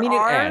 There I mean,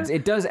 are it adds.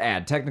 It does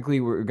add. Technically,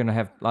 we're gonna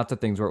have lots of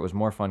things where it was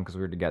more fun because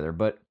we were together.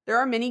 But there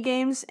are mini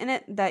games in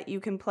it that you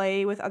can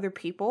play with other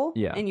people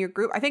Yeah. in your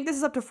group. I think this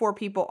is up to 4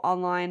 people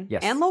online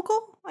Yes. and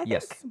local. I think.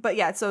 Yes. But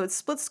yeah, so it's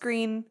split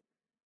screen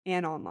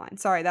and online.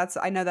 Sorry,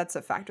 I know that's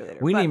a factor later.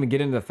 we but, didn't even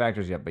get into the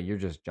factors yet. But you're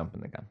just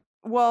jumping the gun.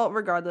 Well,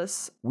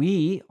 regardless,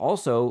 We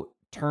also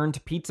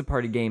turned Pizza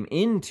Party Game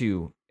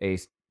into a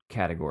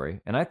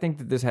category, and I think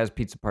that this has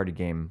Pizza Party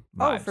Game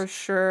vibes. oh for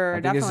sure, I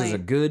think definitely. this is a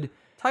good.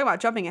 Talking about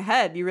jumping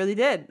ahead, you really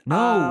did.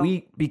 No,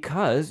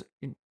 because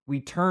we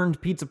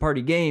turned Pizza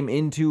Party Game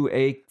into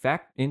a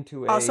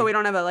Oh, so we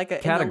don't have in the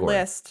category.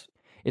 list.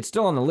 It's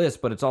still on the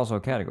list, but it's also a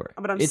category.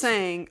 But I'm It's-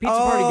 saying Pizza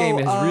Party Game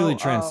has really oh.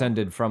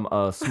 transcended from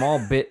a small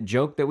bit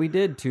joke that we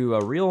did to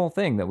a real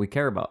thing that we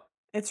care about.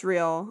 It's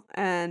real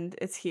and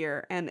it's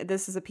here, and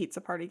this is a pizza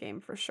party game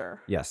for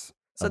sure. Yes.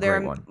 So a there,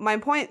 great one. my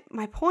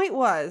point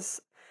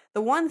was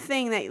the one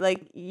thing that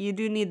like you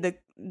do need the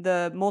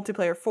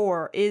multiplayer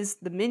for is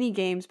the mini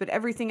games, but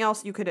everything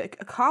else you could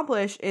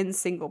accomplish in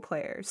single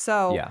player.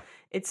 So Yeah.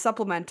 it's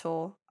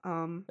supplemental.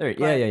 There,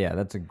 but yeah.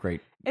 That's a great.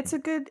 It's a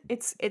good.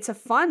 It's a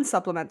fun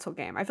supplemental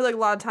game. I feel like a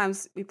lot of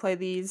times we play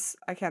these.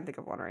 I can't think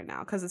of one right now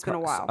because it's been a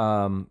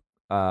while.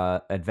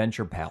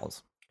 Adventure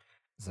Pals.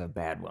 It's a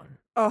bad one.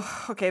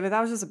 Oh, okay, but that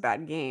was just a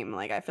bad game.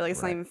 Like I feel like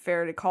it's not Right. even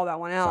fair to call that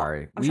one out.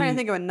 Sorry. I'm trying to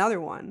think of another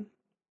one.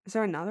 Is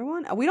there another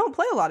one? We don't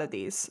play a lot of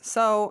these,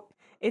 so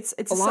it's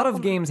A lot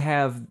of games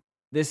have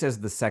this as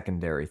the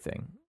secondary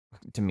thing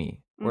to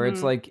me, where it's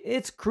Mhm. like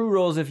it's crew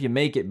rolls if you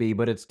make it be,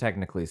 but it's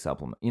technically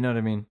supplement. You know what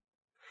I mean?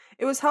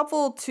 It was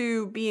helpful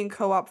to be in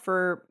co-op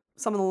for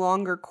some of the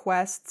longer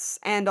quests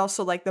and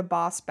also like the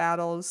boss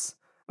battles.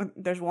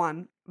 There's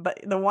one, but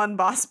the one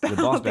boss battle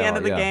boss at the end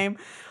of the battle, yeah. game.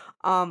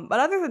 But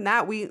other than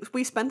that,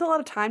 we spent a lot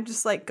of time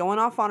just like going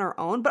off on our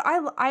own. But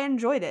I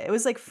enjoyed it. It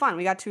was like fun.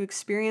 We got to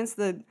experience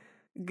the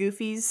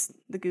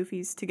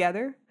goofies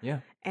together. Yeah.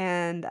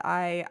 And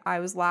I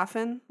was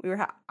laughing.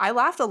 I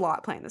laughed a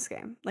lot playing this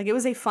game. Like it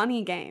was a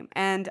funny game,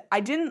 and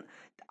I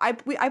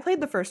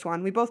played the first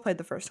one. We both played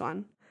the first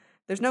one.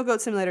 There's no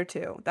Goat Simulator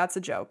 2. That's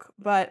a joke.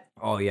 But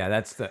Oh yeah,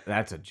 that's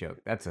a joke.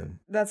 it's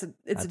That's a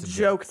a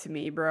joke to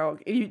me, bro.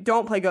 You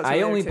don't play Goat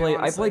Simulator 2. I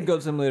honestly. played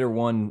Goat Simulator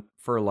 1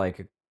 for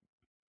like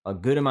a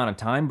good amount of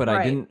time, but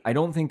Right. I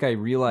don't think I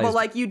realized. But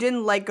like you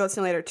didn't like Goat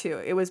Simulator 2.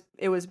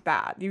 It was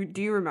bad.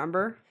 Do you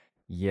remember?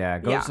 Yeah,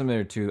 Goat Yeah.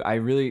 Simulator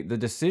 2. The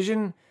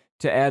decision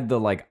to add the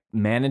like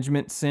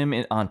management sim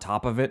on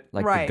top of it,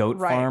 like the Right, goat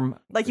right. farm.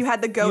 Like you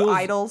had the goat feels-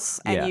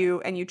 idols and yeah.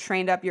 you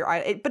trained up your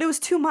idol. But it was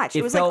too much.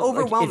 It was felt like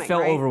overwhelming. It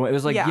felt right? overwhelming. It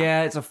was like, Yeah.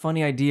 yeah, it's a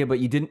funny idea, but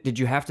did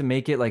you have to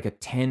make it like a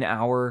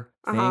 10-hour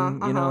thing?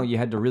 You know, you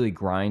had to really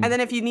grind. And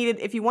then if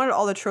you wanted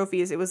all the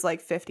trophies, it was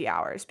like 50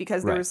 hours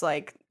because there Right. was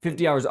like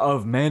 50 hours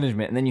of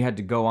management, and then you had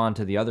to go on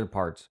to the other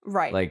parts.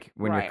 right. Like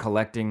when right. you're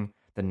collecting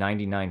the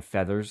 99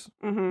 feathers,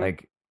 Mhm.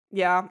 like,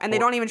 Yeah, and they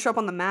or- don't even show up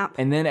on the map.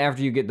 and then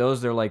after you get those,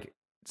 they're like,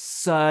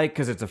 psych,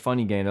 because it's a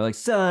funny game. They're like,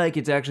 psych,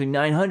 it's actually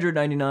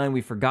 999.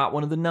 We forgot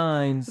one of the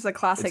nines. It's a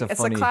classic. It's a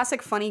funny-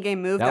 classic funny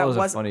game move That that was a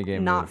was funny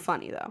game not move.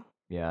 funny though.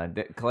 Yeah,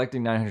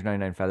 collecting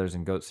 999 feathers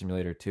in Goat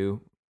Simulator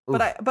 2.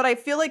 But Oof. I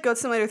feel like Goat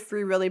Simulator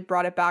 3 really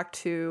brought it back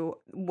to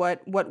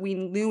what we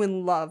knew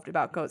and loved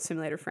about Goat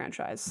Simulator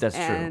franchise. That's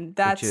and true.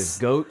 That's Which is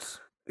goats.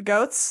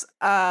 goats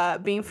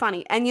being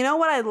funny. And you know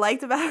what I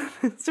liked about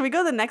it? So we go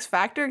to the next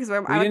factor because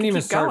We didn't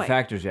even start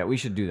factors yet. We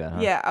should do that, huh?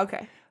 Yeah,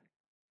 okay.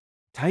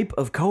 Type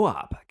of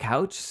co-op.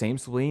 Couch, same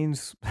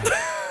spleens,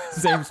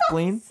 same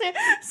spleen.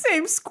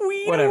 Same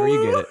squeal. Whatever,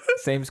 you get it.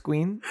 Same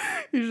squeen.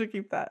 You should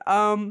keep that.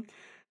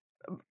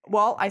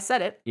 Well, I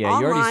said it. Yeah,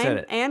 you already said Online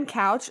it. And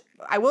couch.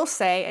 I will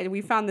say, and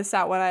we found this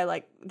out when I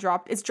like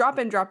dropped. It's drop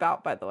in, drop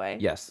out, by the way.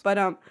 Yes.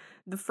 But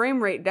the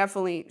frame rate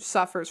definitely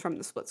suffers from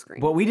the split screen.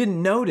 But we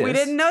didn't notice. We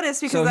didn't notice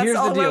because So that's here's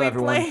all the deal, we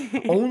everyone.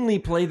 play. Only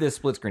play this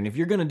split screen. If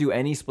you're going to do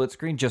any split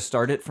screen, just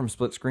start it from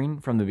split screen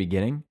from the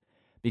beginning.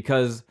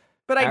 Because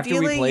But after we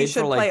ideally, you played should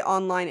for, like- play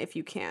online if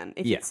you can,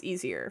 if Yeah. it's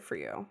easier for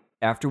you.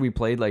 after we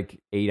played like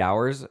 8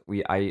 hours,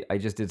 I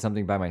just did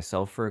something by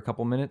myself for a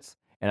couple minutes.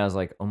 And I was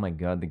like, oh my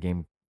God, the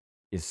game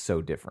is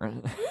so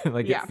different.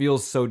 Like Yeah. it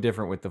feels so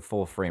different with the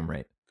full frame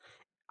rate.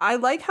 I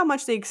like how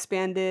much they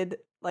expanded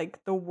like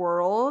the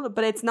world,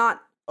 but it's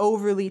not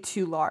overly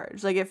too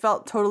large. Like it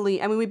felt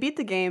totally. I mean, we beat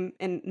the game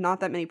in not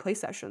that many play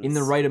sessions. In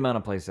the right amount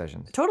of play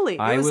sessions. Totally,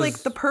 I it was like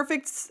was-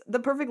 the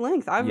perfect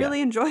length. I Yeah.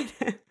 really enjoyed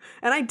it,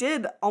 and I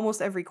did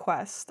almost every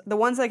quest. The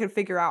ones I could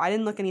figure out, I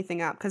didn't look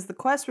anything up because the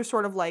quests were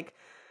sort of like,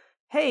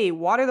 hey,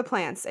 water the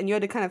plants, and you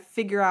had to kind of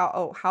figure out,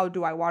 oh, how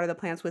do I water the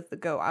plants with the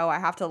goat? Oh, I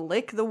have to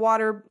lick the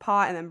water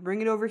pot and then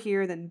bring it over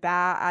here, then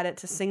bat at it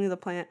to sing to the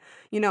plant.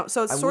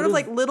 So it's I sort of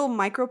like would've- little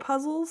micro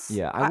puzzles.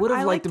 Yeah, I would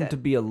have liked them it. to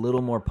be a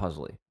little more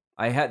puzzly.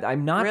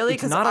 I'm not Really?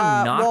 it's Because not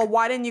a knock. well,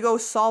 why didn't you go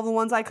solve the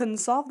ones I couldn't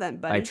solve then,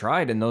 buddy? I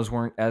tried, and those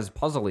weren't as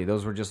puzzly.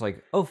 Those were just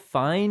like, oh,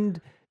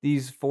 find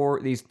these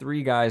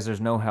three guys.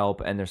 There's no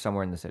help, and they're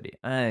somewhere in the city.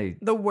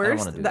 The worst,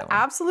 wanna do the that one.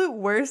 absolute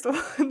worst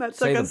one that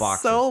Say took the us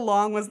boxes. so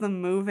long was the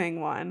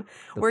moving one,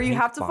 The where you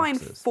pink have to find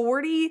boxes.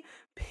 40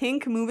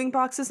 pink moving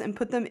boxes and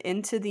put them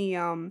into the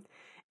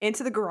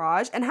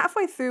garage. And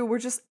halfway through,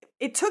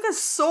 it took us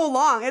so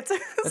long. It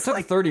took It us took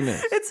like 30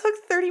 minutes. it took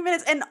 30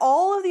 minutes, and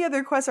all of the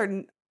other quests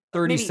are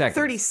 30 maybe seconds.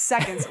 30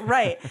 seconds,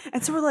 right?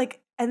 And so we're like,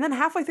 and then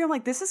halfway through, I'm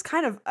like, this is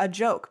kind of a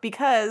joke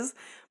because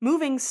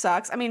moving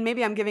sucks. I mean,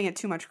 maybe I'm giving it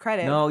too much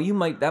credit. No,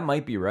 that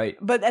might be right.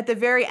 But at the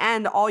very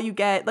end, all you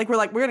get, we're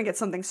gonna get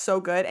something so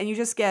good, and you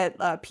just get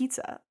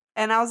pizza.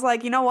 And I was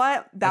like, you know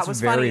what? That That's was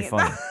very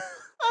funny. funny.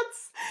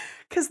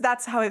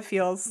 That's how it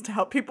feels to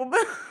help people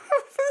move.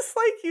 It's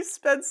like you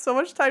spend so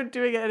much time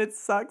doing it and it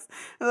sucks.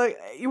 And like,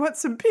 you want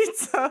some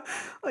pizza?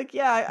 Like,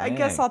 yeah, I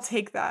guess I'll Thanks.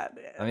 take that.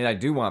 I mean, I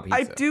do want pizza.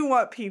 I do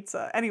want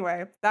pizza.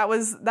 Anyway, that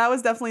was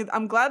definitely.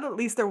 I'm glad at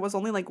least there was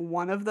only like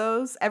one of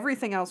those.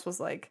 Everything else was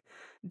like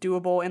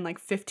doable in like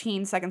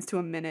 15 seconds to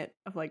a minute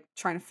of like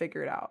trying to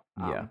figure it out.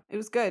 Yeah. It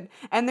was good.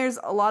 And there's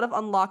a lot of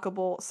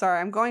unlockable. Sorry,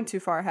 I'm going too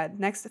far ahead.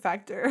 Next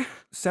factor.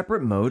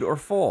 Separate mode or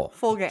full?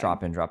 Full game.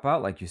 Drop in, drop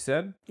out, like you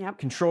said. Yep.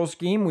 Control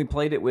scheme, we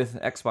played it with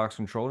Xbox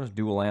controllers,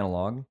 dual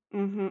analog.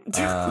 Mm-hmm.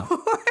 Uh,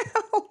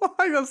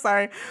 I'm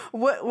sorry.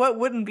 What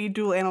wouldn't be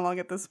dual analog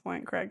at this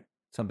point, Craig?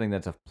 Something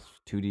that's a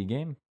 2D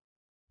game.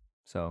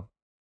 So,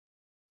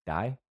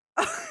 die.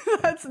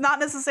 That's not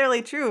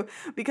necessarily true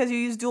because you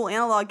use dual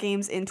analog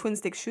games in twin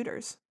stick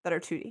shooters that are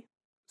 2D.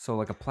 So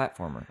like a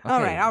platformer.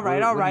 All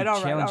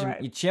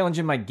right. You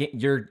challenging my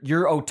your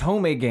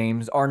Otome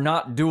games are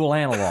not dual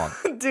analog.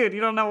 Dude, you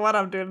don't know what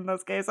I'm doing in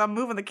those games. I'm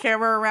moving the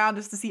camera around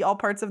just to see all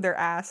parts of their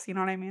ass. You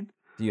know what I mean?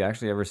 Do you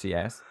actually ever see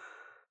ass?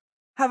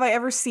 Have I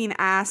ever seen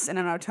ass in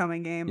an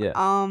Otome game? Yeah.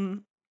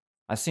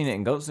 I've seen it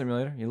in Goat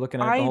Simulator. You're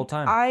looking at it the whole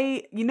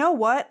time. You know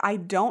what? I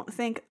don't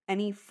think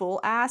any full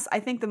ass. I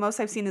think the most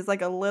I've seen is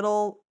like a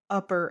little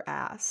upper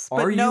ass,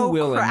 but Are you no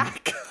willing-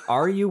 crack.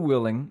 Are you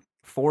willing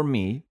for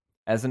me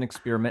as an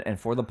experiment and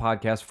for the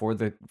podcast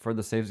for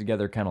the Saves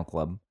Together Kennel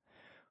Club,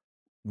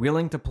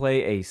 willing to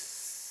play a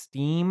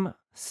steamy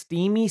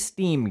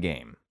Steam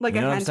game? Like You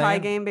a know what I'm hentai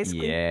saying? game,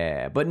 basically?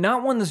 Yeah, but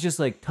not one that's just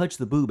like touch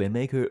the boob and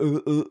make her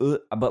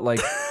but like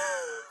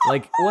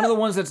like one of the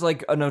ones that's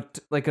like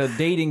a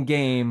dating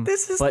game.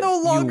 This is but no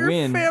you longer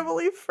win.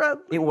 family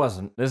friendly. It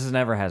wasn't. This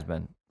never has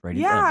been.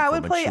 Rated Yeah, M I for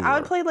would play. I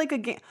would mature. play like a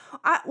game.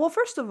 Well,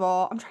 first of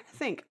all, I'm trying to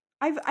think.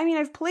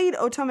 I've played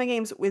Otome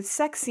games with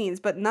sex scenes,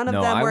 but none of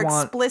No, them I were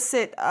want-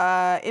 explicit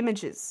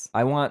images.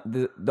 I want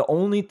the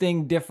only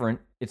thing different.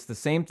 It's the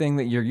same thing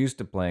that you're used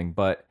to playing,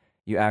 but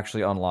you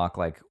actually unlock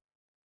like,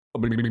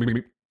 you know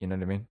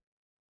what I mean?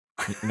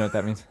 You know what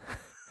that means?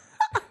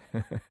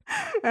 You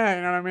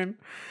know what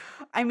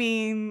I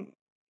mean?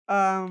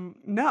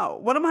 No.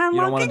 What am I unlocking?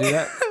 You don't wanna do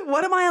that?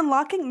 What am I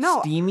unlocking?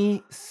 No.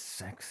 Steamy,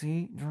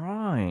 sexy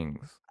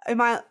drawings. Am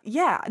I?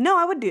 Yeah. No,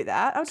 I would do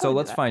that. I would So totally do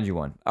let's that. find you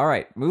one. All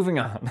right, moving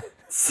on.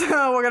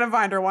 So we're gonna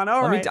find her one.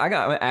 All right.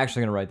 I'm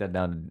actually gonna write that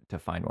down to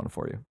find one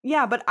for you.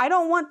 Yeah, but I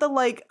don't want the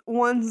like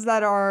ones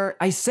that are.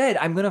 I said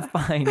I'm gonna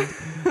find.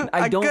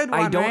 I A don't. good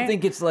I one, don't right?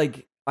 think it's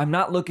like. I'm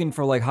not looking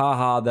for like,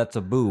 haha, that's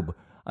a boob.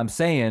 I'm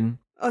saying.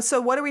 Oh,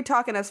 so what are we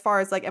talking as far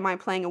as like, am I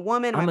playing a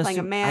woman? Am I playing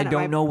a man? I Am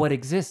don't know what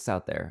exists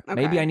out there.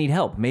 Maybe Okay. I need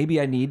help. Maybe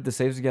I need the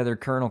Saves Together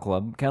Kennel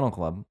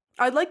Club.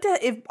 I'd like to,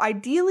 if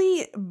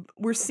ideally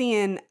we're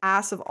seeing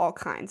ass of all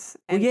kinds.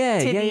 Well, And yeah.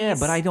 titties,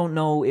 But I don't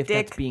know if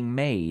dick. that's being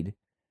made.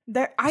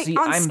 See,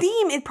 on I'm-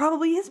 Steam, it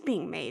probably is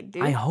being made,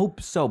 dude. I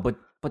hope so. But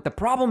the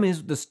problem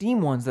is the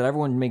Steam ones that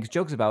everyone makes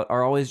jokes about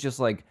are always just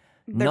like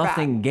They're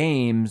nothing bad.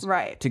 games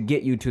Right. to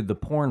get you to the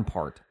porn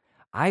part.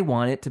 I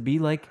want it to be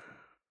like,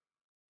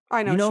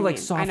 I know you know, what like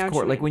mean. I know what softcore,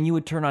 you like mean. when you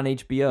would turn on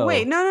HBO.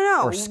 Wait,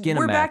 no. or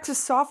We're back to Skinamax.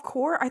 soft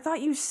core? I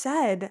thought you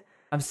said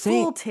I'm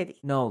saying full titty.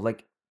 no,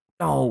 like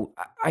no.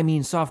 I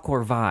mean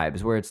softcore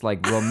vibes where it's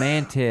like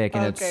romantic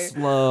and Okay. it's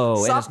slow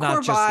and it's Softcore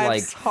not just vibes,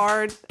 like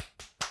hard. you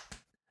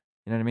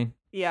know what I mean.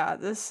 Yeah,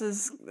 this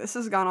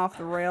has gone off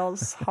the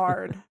rails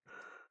hard.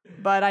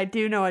 But I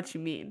do know what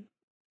you mean.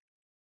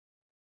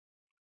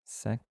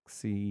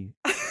 Sexy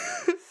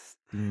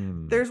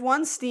Steam. There's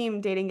one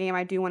Steam dating game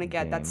I do want to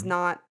get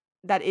Game.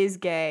 that is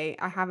gay.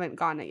 I haven't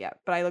gotten it yet,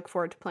 but I look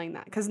forward to playing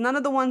that because none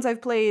of the ones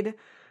I've played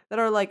that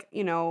are like,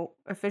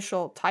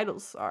 official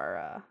titles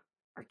are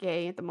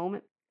gay at the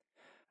moment.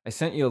 I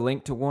sent you a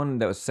link to one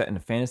that was set in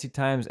fantasy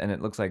times, and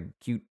it looks like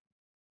cute.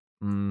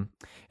 It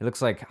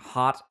looks like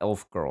hot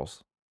elf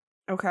girls.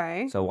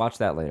 Okay. So watch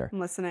that later. I'm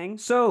listening.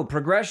 So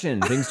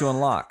progression, things to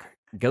unlock.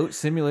 Goat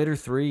Simulator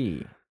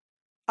 3.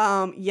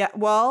 Yeah.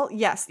 Well,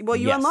 yes. Well,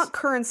 you Yes. unlock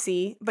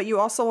currency, but you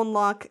also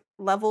unlock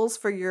levels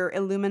for your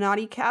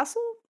Illuminati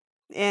castle,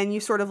 and you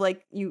sort of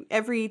like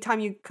every time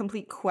you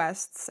complete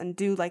quests and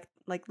do like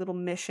little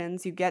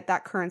missions, you get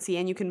that currency,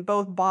 and you can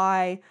both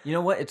buy. You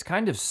know what? It's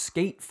kind of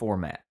skate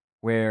format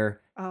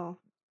where Oh.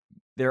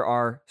 there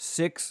are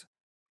 6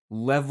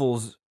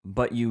 levels,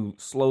 but you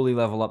slowly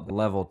level up the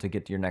level to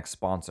get to your next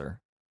sponsor.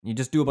 You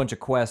just do a bunch of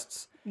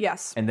quests,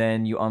 Yes. and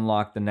then you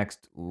unlock the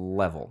next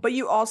level. But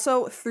you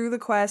also, through the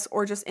quest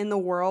or just in the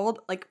world,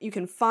 like you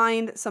can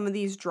find some of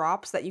these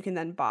drops that you can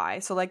then buy.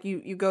 So like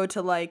you go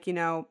to like,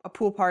 a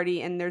pool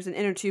party and there's an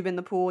inner tube in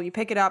the pool, you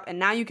pick it up and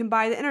now you can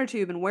buy the inner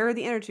tube and wear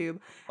the inner tube.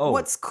 Oh,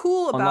 What's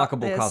cool about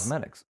unlockable this,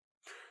 cosmetics.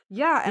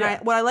 Yeah, and Yeah.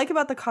 what I like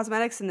about the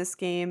cosmetics in this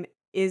game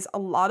is a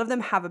lot of them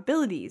have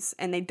abilities,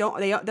 and they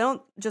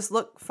don't just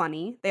look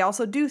funny. They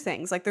also do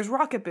things. Like there's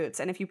rocket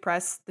boots, and if you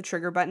press the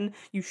trigger button,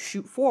 you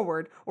shoot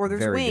forward. Or there's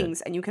Very good.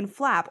 wings, and you can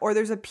flap. Or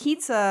there's a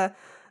pizza.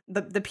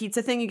 The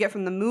pizza thing you get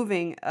from the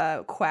moving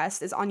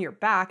quest is on your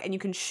back, and you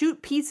can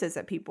shoot pizzas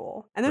at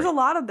people. And there's Right. a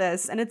lot of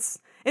this, and it's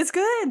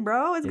good,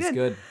 bro. It's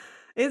good.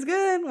 It's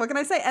good. What can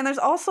I say? And there's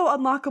also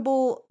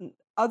unlockable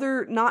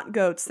other not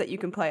goats that you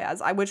can play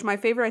as. Which my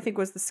favorite I think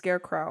was the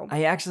Scarecrow.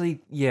 I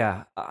actually,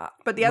 yeah.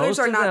 But the others most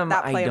are of not them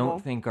that I playable.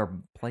 don't think are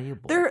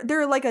playable.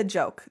 They're like a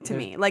joke to There's-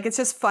 me. Like it's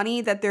just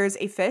funny that there's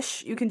a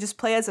fish. You can just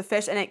play as a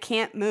fish and it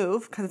can't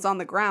move because it's on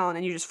the ground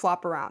and you just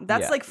flop around.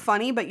 That's Yeah. like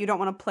funny, but you don't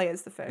want to play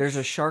as the fish. There's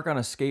a shark on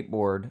a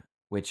skateboard,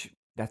 which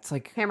that's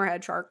like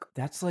hammerhead shark.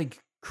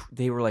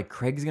 they were like,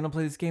 Craig's gonna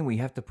play this game. We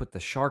have to put the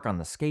shark on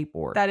the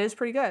skateboard. That is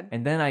pretty good.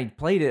 And then I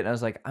played it, and I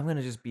was like, I'm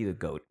gonna just be the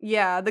goat.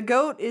 Yeah, the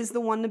goat is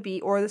the one to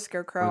beat, or the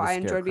scarecrow. Or the I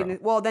enjoyed being.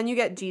 Scarecrow. Well, then you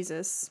get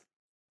Jesus.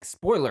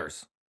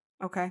 Spoilers.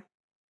 Okay.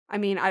 I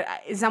mean,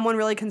 is someone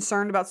really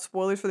concerned about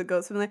spoilers for the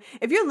Goat Simulator?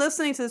 If you're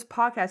listening to this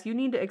podcast, you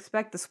need to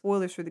expect the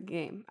spoilers for the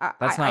game.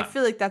 I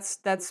feel like that's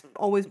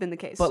always been the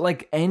case. But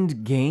like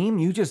end game,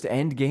 you just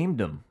end gamed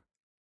them.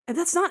 And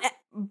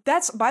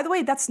that's by the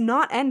way, that's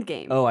not end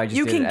game. Oh, I just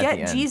you did can it at get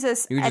the end.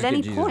 Jesus You can at just any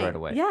get Jesus point right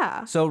away.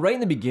 Yeah. So right in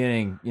the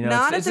beginning,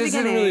 Not at the this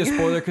isn't really a beginning.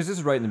 spoiler because this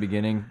is right in the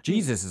beginning.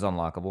 Jesus is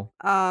unlockable.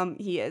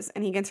 He is,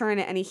 and he can turn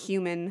into any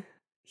human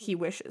he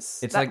wishes.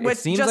 It's like it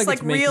seems just like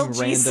it's real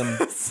making random.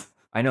 Jesus.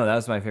 I know that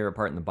was my favorite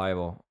part in the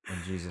Bible when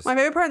Jesus. My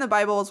favorite part in the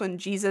Bible is when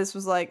Jesus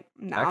was like,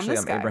 "Now Actually, I'm this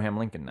I'm guy." Abraham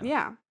Lincoln now.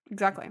 Yeah,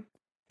 exactly.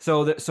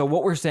 So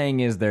what we're saying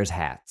is there's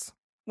hats.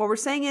 What we're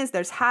saying is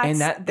there's hats, And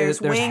that there's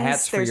wings,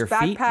 hats for there's your backpacks,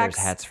 feet, there's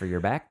hats for your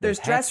back, there's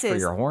hats dresses, for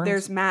your horns,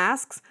 there's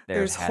masks,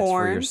 there's hats for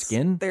horns, your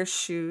skin. there's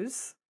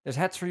shoes. there's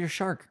hats for your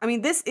shark. I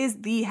mean, this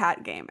is the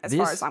hat game as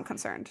far This as I'm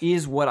concerned.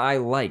 Is what I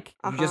like.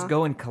 You just Uh-huh.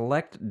 go and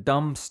collect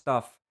dumb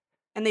stuff.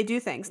 And they do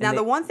things. And Now, they-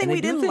 the one thing and they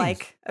we do didn't things.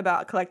 like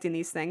about collecting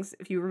these things,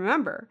 if you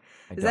remember,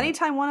 I is don't.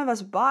 anytime one of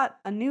us bought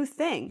a new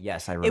thing,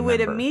 Yes, I remember. it would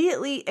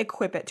immediately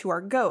equip it to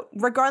our goat,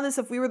 regardless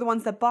if we were the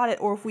ones that bought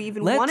it or if we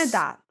even wanted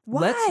that.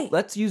 Why?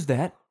 Let's use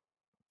that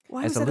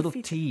Why as was a that little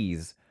feature?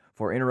 tease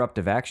for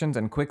interruptive actions.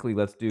 And quickly,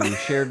 let's do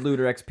shared loot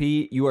or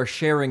XP. You are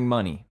sharing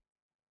money.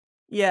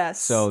 Yes.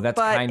 So that's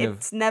but kind of-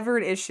 it's never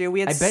an issue.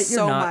 We had I bet you're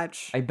so not.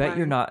 much. I bet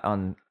you're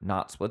money.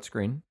 not split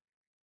screen,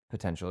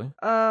 potentially.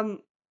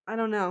 I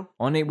don't know.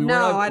 We I don't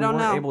weren't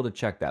know. able to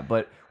check that.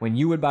 But when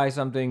you would buy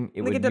something,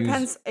 it Like would it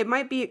depends. It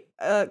might be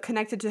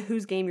connected to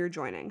whose game you're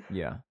joining.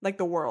 Yeah, Like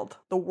the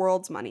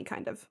world's money,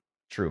 kind of.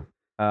 true.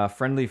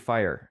 Friendly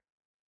fire.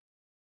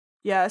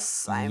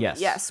 Yes. Yes.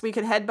 Yes. We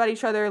could headbutt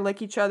each other,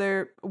 lick each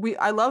other.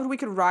 I loved we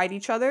could ride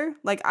each other.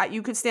 Like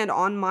you could stand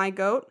on my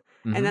goat,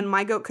 Mhm. and then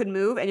my goat could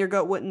move, and your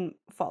goat wouldn't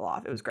fall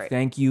off. It was great.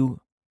 Thank you,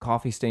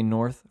 Coffee Stain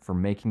North, for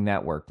making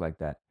that work like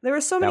that. There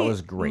were so That many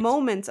was great.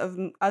 moments of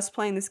us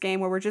playing this game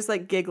where we're just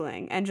like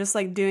giggling and just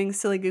like doing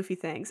silly, goofy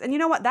things. And you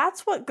know what?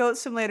 That's what Goat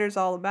Simulator is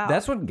all about.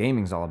 That's what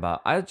gaming's all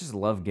about. I just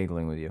love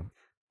giggling with you.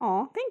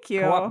 Oh, thank you.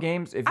 Co-op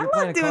games. If I you're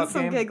playing love a doing co-op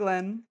some game,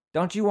 giggling.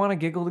 don't you want to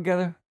giggle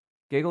together?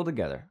 Giggle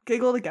together.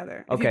 Giggle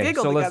together. If you Okay,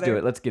 giggle so let's do together,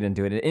 it. Let's get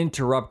into it.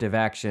 Interruptive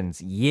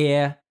actions.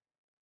 Yeah,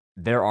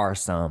 there are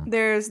some.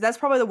 that's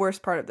probably the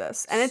worst part of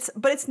this. And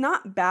it's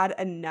not bad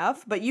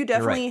enough, but you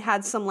definitely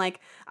had some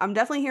like I'm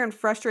definitely hearing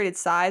frustrated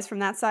sighs from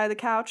that side of the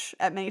couch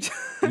at many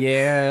times.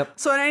 Yeah.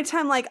 So at any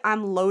time like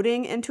I'm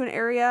loading into an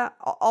area,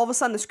 all of a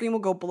sudden the screen will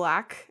go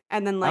black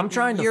and then like I'm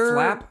trying to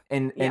flap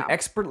and Yeah.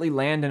 expertly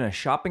land in a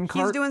shopping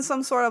cart. he's doing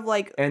some sort of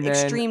like and then,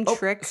 extreme oh,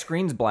 trick.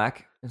 Screen's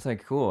black. It's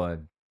like, cool.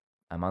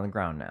 I'm on the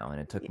ground now, and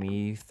it took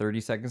me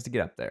 30 seconds to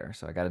get up there,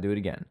 so I got to do it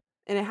again.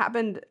 And it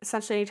happened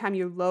essentially anytime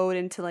you load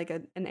into like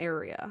an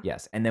area.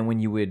 Yes, and then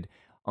when you would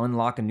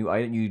unlock a new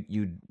item,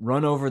 you'd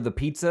run over the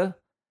pizza,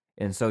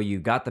 and so you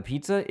got the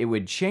pizza. It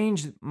would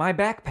change my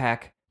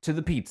backpack to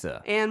the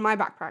pizza, And my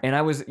backpack. and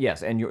I was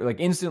and you're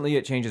like instantly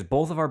it changes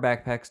both of our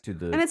backpacks to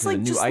the And it's to the like,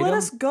 new just item. let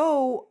us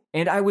go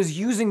And I was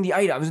using the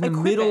item. I was in the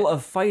Equip middle it.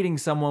 of fighting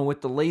someone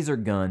with the laser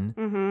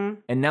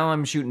gun, and now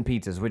I'm shooting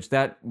pizzas, which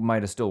that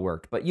might have still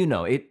worked. But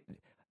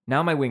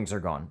now my wings are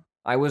gone.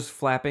 I was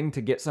flapping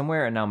to get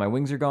somewhere, and now my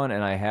wings are gone,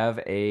 and I have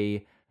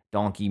a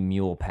donkey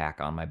mule pack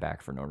on my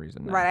back for no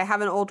reason now. Right, I have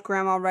an old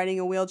grandma riding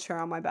a wheelchair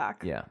on my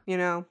back. Yeah.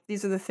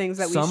 These are the things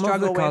that we Some of the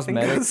struggle with in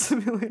Goat cosmetics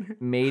Simulator.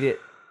 Made it,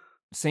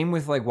 same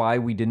with like why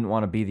we didn't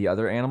want to be the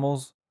other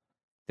animals.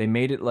 They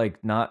made it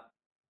like not,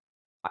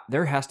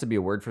 there has to be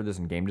a word for this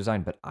in game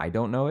design, but I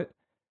don't know it.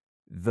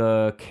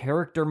 The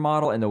character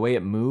model and the way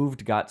it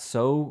moved got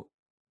so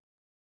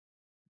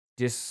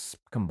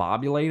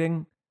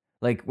discombobulating.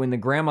 Like when the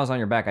grandma's on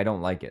your back, I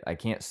don't like it. I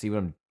can't see what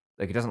I'm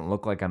like. It doesn't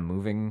look like I'm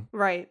moving.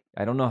 Right.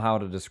 I don't know how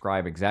to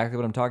describe exactly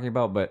what I'm talking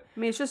about, but I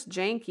mean, it's just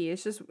janky.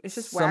 It's just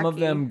some wacky. of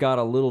them got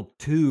a little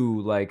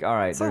too like, all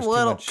right, It's there's a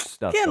little, too much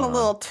stuff getting a going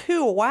little on.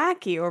 too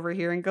wacky over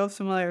here in Goat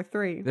Simulator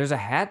 3. There's a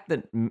hat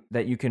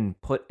that you can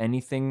put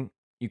anything,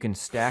 you can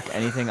stack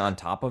anything on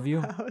top of you,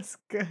 That was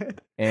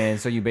good. and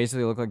so you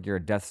basically look like you're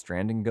a Death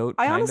Stranding goat.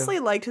 I kind of. honestly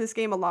liked this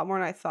game a lot more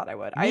than I thought I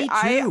would. Me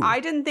I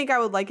too. didn't think I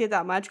would like it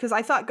that much because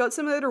I thought Goat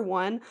Simulator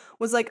 1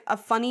 was like a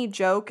funny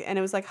joke and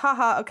it was like,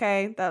 haha,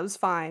 okay, that was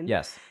fine.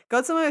 Yes.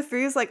 Goat Simulator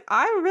 3 is like,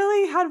 I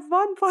really had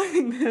fun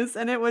playing this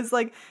and it was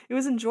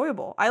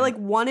enjoyable. I like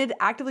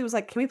actively was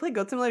like, can we play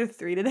Goat Simulator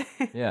 3 today?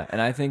 Yeah,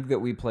 and I think that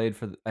we played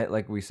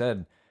like we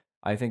said,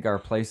 I think our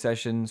play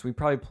sessions, we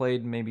probably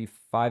played maybe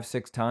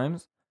 5-6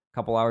 times, a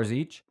couple hours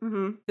each.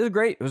 Mm-hmm. It was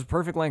great. It was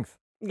perfect length.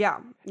 Yeah.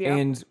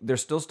 And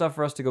there's still stuff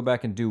for us to go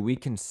back and do. We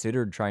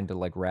considered trying to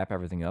like wrap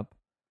everything up.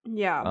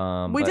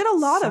 Yeah. We but did a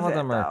lot some of of it,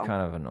 them are though.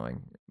 kind of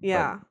annoying.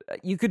 Yeah.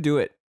 But you could do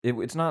it.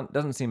 It's not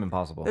doesn't seem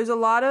impossible. There's a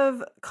lot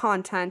of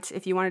content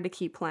if you wanted to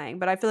keep playing,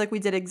 but I feel like we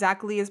did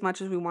exactly as much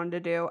as we wanted to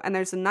do. And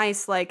there's a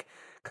nice like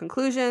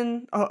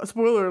conclusion.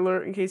 Spoiler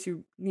alert in case it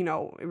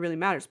really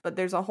matters. But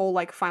there's a whole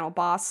like final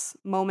boss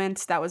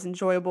moment that was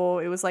enjoyable.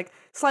 It was like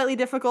slightly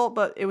difficult,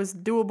 but it was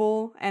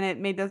doable, and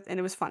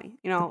it was funny.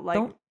 It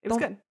was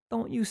good.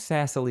 Don't you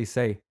sassily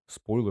say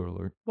spoiler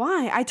alert.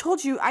 Why? I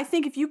told you. I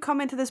think if you come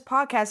into this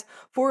podcast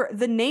for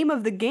the name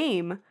of the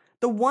game,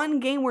 the one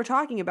game we're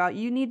talking about,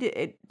 you need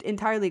to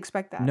entirely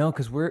expect that. No,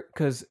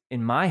 because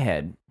in my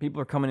head, people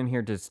are coming in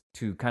here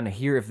to kind of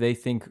hear if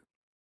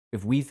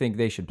we think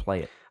they should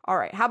play it. All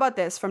right. How about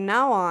this? From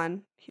now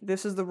on,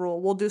 this is the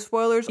rule. We'll do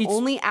spoilers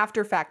only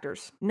after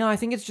factors. No, I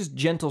think it's just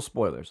gentle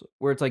spoilers,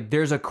 where it's like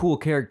there's a cool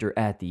character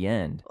at the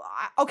end.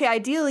 Okay,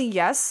 ideally,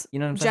 yes. You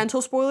know what I'm saying?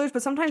 Gentle spoilers,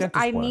 but sometimes Gentle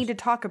I spoilers. need to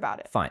talk about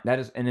it. Fine.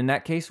 And in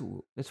that case,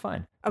 it's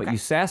fine. But Okay. you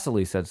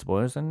sassily said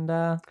spoilers, and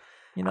I'm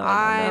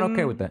not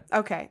okay with that.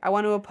 Okay, I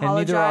want to And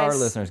apologize. neither are our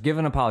listeners. Give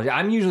an apology.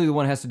 I'm usually the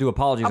one who has to do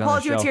apologies on the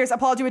Apology show. with tears.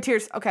 Apology with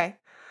tears. Okay.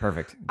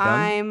 Perfect. Done?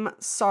 I'm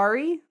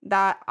sorry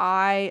that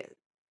I'm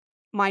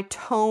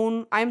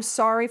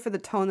sorry for the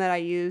tone that I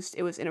used.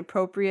 It was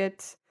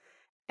inappropriate,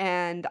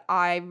 and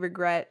I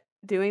regret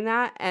doing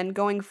that. And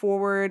going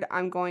forward,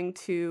 I'm going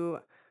to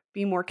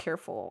be more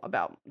careful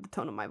about the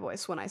tone of my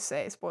voice when I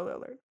say spoiler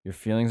alert. Your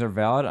feelings are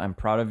valid. I'm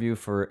proud of you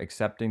for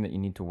accepting that you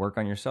need to work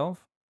on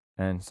yourself.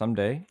 And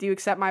someday... Do you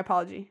accept my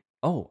apology?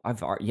 Oh,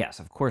 yes,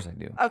 of course I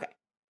do.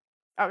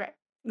 Okay.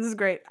 This is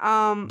great.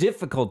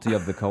 Difficulty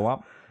of the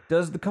co-op.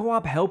 Does the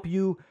co-op help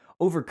you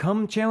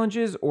overcome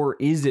challenges, or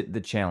is it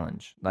the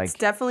challenge? Like, it's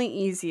definitely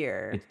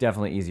easier. it's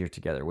definitely easier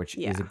together, which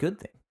is a Yeah. good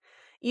thing.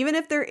 Even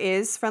if there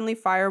is friendly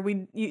fire,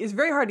 it's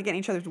very hard to get in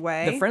each other's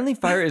way. The friendly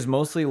fire is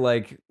mostly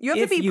like you have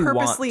to if be you want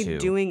purposely to.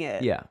 doing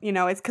it. Yeah.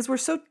 It's because we're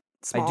so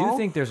small. I do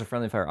think there's a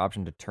friendly fire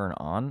option to turn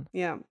on,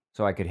 Yeah.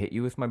 so I could hit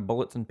you with my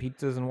bullets and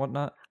pizzas and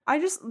whatnot.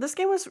 This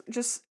game was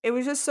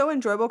just so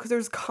enjoyable because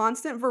there's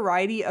constant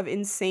variety of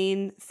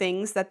insane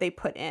things that they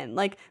put in.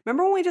 Like,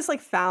 remember when we just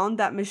like found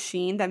that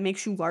machine that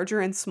makes you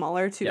larger and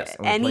smaller to Yes,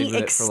 and we any played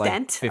with it for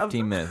like extent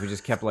 15 minutes. We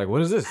just kept like,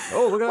 what is this?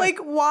 Oh, look at like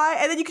why?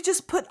 And then you could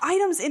just put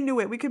items into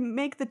it. We could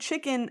make the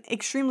chicken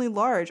extremely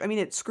large. I mean,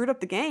 it screwed up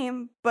the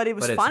game, but it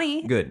was it's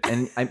funny. good.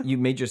 And you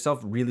made yourself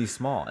really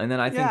small. And then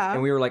I think, Yeah.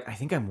 and we were like, I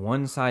think I'm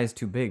one size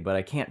too big, but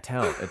I can't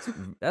tell. It's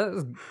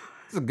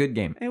a good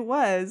game. It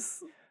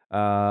was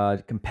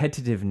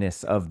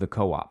Competitiveness of the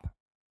co-op,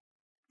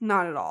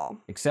 not at all.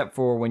 except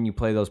for when you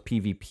play those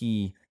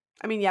PvP.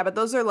 I mean, yeah, but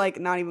those are like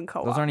not even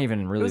co-op. Those aren't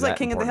even really. It was like that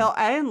King important. of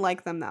the Hill. I didn't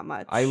like them that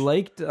much. I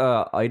liked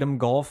item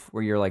golf,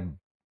 where you're like,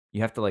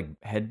 you have to like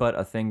headbutt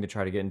a thing to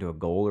try to get into a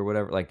goal or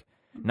whatever. Like,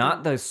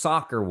 not the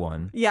soccer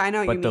one, Yeah, I know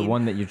what but you the mean.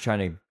 one that you're trying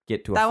to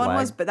get to a that flag.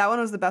 one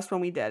was the best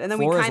one we did, and then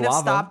Floor we is kind of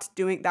lava. stopped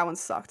doing that. One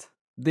sucked.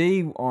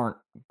 They aren't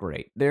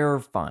great. They're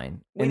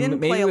fine. We and didn't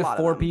maybe play a with lot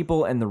of 4 them.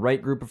 people and the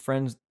right group of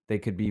friends, they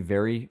could be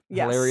very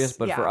hilarious.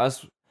 But for yeah.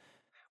 us,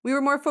 We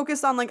were more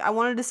focused on like I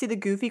wanted to see the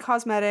goofy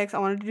cosmetics. I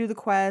wanted to do the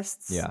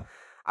quests. yeah.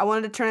 I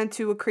wanted to turn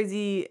into a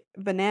crazy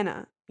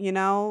banana.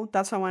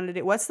 That's what I wanted to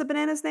do. What's the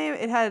banana's name?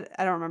 I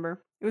don't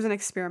remember. It was an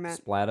experiment.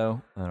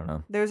 Splatto. I don't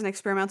know. There was an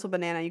experimental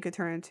banana you could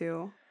turn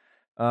into.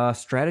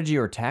 Strategy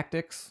or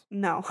tactics?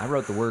 No. I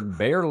wrote the word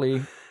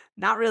barely.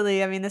 Not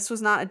really. I mean, this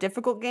was not a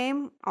difficult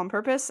game on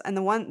purpose. And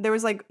there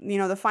was like,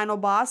 the final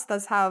boss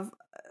does have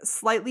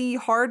slightly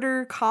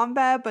harder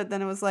combat, but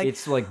then it was like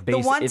it's like the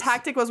one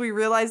tactic was we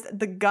realized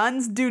the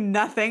guns do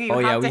nothing. You oh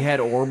yeah, have we to, had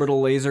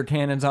orbital laser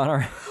cannons on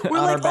our we're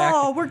on like, our back.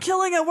 oh, we're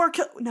killing it.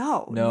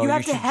 No, you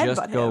have to should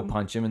just headbutt go him.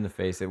 punch him in the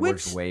face. It Which-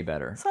 works way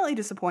better. Slightly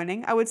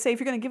disappointing. I would say if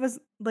you're gonna give us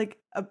like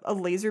a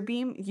laser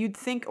beam, you'd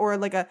think, or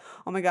like a,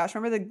 oh my gosh,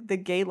 remember the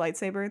gay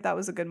lightsaber? That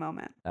was a good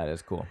moment. That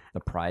is cool.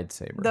 The Pride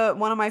Saber. The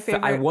one of my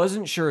favorite. I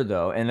wasn't sure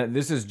though, and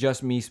this is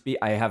just me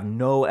I have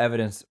no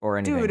evidence or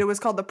anything. Dude, it was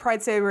called the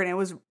Pride Saber, and it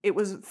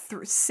was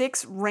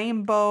 6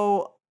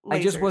 rainbow lasers. I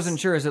just wasn't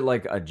sure. Is it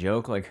like a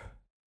joke? Like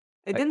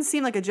It didn't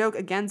seem like a joke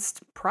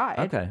against Pride.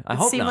 Okay, I it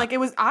hope seemed not. like it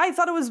was. I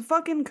thought it was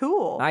fucking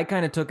cool. I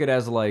kind of took it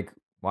as like,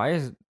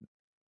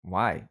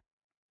 why?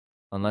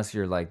 Unless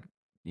you're like,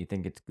 you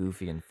think it's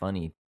goofy and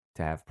funny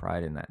to have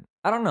pride in that.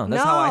 I don't know.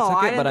 That's how I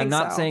took it, didn't but I'm think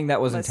not so. saying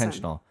that was Listen,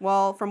 intentional.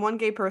 Well, from one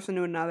gay person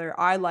to another,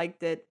 I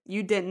liked it.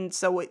 You didn't,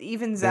 so it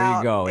evens There you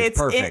out. go. It's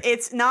perfect.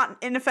 It's not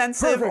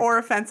inoffensive Perfect. or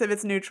offensive.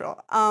 It's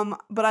neutral.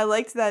 But I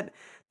liked that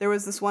there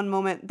was this one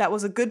moment that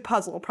was a good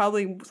puzzle,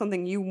 probably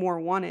something you more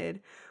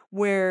wanted,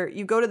 where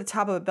you go to the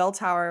top of a bell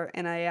tower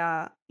in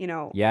a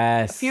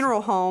Yes.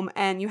 funeral home,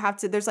 and you have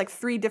to. There's like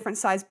 3 different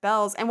sized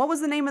bells. And what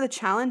was the name of the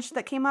challenge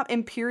that came up?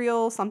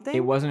 Imperial something.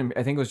 It wasn't.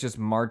 I think it was just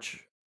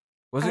March.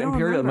 Was I it don't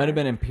Imperial? It might have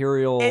remember. been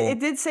Imperial.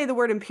 It did say the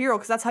word imperial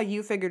because that's how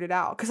you figured it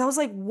out. Because I was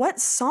like, what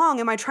song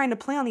am I trying to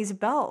play on these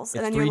bells? It's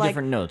And then 3 you're like,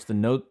 different notes.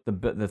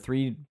 The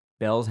 3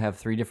 bells have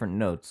 3 different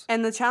notes.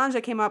 and the challenge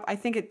that came up, I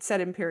think it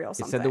said imperial It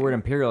something. said the word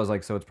Imperial. I was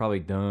like, so it's probably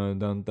dun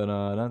dun dun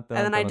dun dun.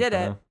 And then I did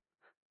it.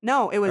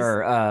 No, it was.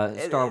 Or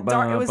Star.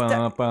 it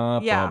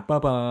was yeah.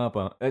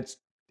 It's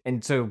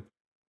and so.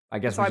 I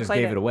guess So we I just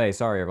played gave it. it away.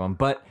 Sorry, everyone.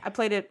 But I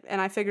played it and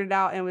I figured it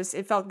out, and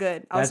it felt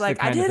good. I was that's like,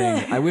 the I kind did of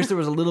thing. it. I wish there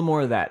was a little more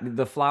of that.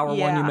 The flower one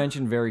you Yeah.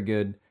 mentioned, very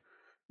good.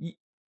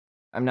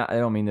 I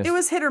don't mean this It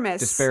was hit or miss.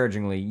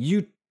 disparagingly.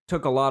 You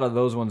took a lot of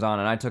those ones on,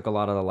 and I took a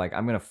lot of the like.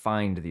 I'm gonna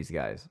find these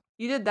guys.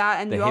 You did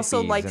that, and The you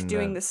also hippies liked and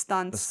doing the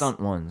stunts. The stunt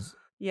ones.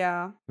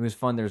 Yeah. It was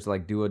fun. There's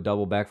like do a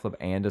double backflip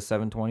and a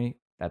 720.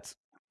 That's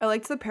I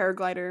liked the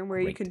paraglider where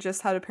you Great. could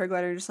just have a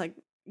paraglider just like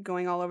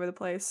going all over the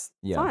place.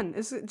 Yeah. Fun.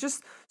 It's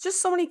just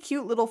so many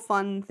cute little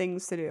fun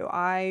things to do.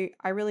 I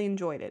really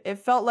enjoyed it. It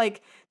felt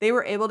like they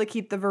were able to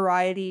keep the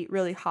variety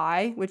really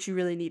high, which you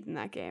really need in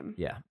that game.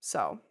 yeah.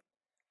 So,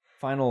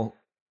 Final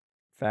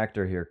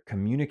factor here: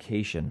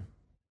 communication.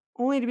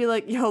 only to be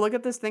like, yo, look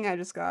at this thing I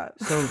just got.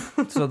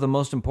 So the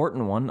most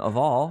important one of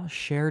all: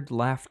 shared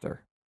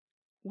laughter.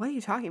 What are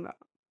you talking about?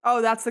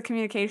 Oh, that's the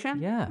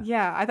communication? Yeah.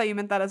 Yeah, I thought you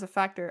meant that as a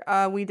factor.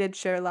 We did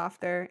share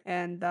laughter,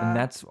 and And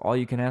that's all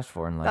you can ask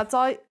for in life. that's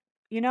all.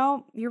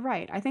 You're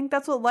right. I think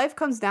that's what life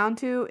comes down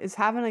to, is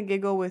having a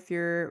giggle with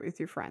your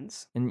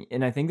friends.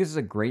 And I think this is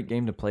a great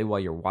game to play while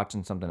you're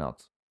watching something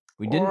else.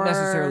 We didn't Or-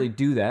 necessarily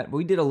do that, but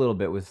we did a little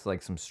bit with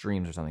like some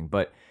streams or something.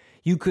 But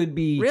you could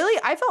be. Really,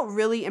 I felt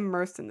really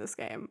immersed in this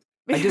game.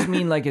 I just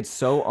mean like it's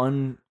so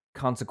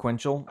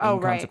inconsequential. oh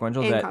right,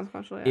 inconsequential that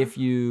inconsequential. Yeah.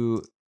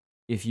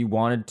 if you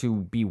wanted to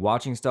be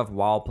watching stuff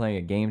while playing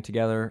a game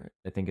together,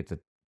 I think it's a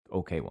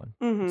okay one.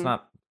 Mhm. It's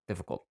not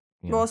difficult.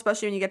 You well, know?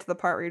 especially when you get to the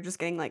part where you're just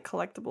getting like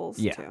collectibles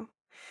Yeah. too.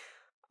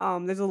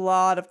 There's a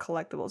lot of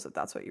collectibles if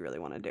that's what you really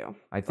want to do.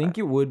 I think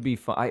it would be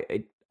fun.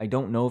 I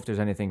don't know if there's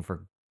anything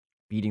for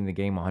beating the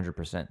game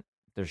 100%.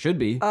 There should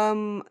be.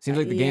 Seems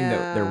like the game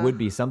that there yeah. would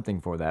be something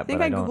for that, I think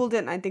but I I don't. googled it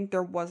and I think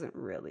there wasn't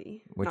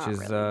really, Which Not is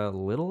really. a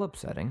little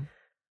upsetting.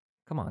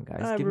 Come on,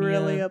 guys. I'm give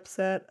really me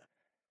upset.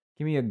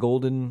 give me a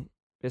golden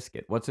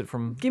biscuit. What's it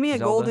from? Give me a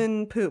Zelda?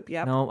 golden poop.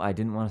 Yep. No, I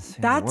didn't want to say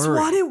the That's word.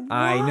 what it was.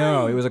 I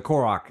know. It was a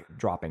Korok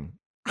dropping.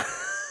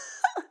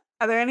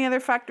 Are there any other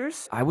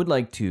factors? I would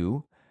like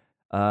to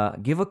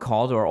give a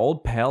call to our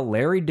old pal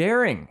Larry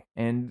Daring.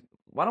 And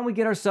why don't we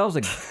get ourselves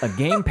a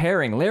game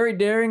pairing? Larry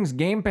Daring's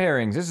Game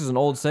Pairings. This is an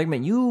old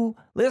segment you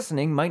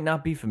listening might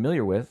not be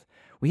familiar with.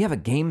 We have a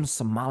game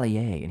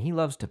sommelier, and he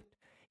loves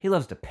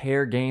to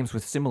pair games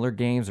with similar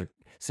games or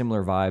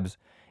similar vibes.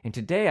 And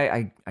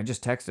today I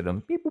just texted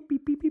him, beep, boop,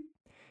 beep, beep, beep.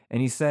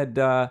 And he said,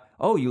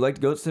 oh, you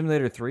liked Goat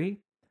Simulator 3?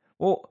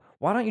 Well,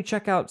 why don't you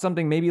check out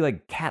something maybe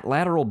like Cat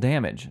Lateral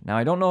Damage? Now,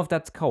 I don't know if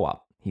that's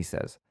co-op, he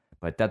says,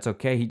 but that's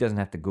okay. He doesn't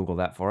have to Google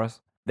that for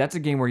us. That's a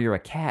game where you're a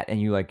cat and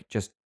you like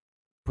just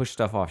push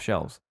stuff off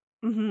shelves.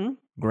 Mm-hmm.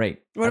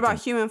 Great. What That's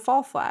about Human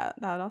Fall Flat?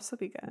 That would also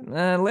be good.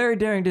 Larry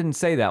Daring didn't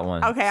say that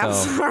one. Okay, I'm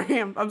so sorry.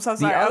 I'm so the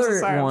sorry. I'm so other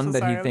sorry. I'm one so that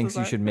sorry. he I'm so thinks you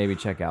sorry. should maybe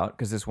check out,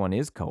 because this one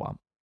is co-op,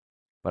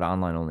 but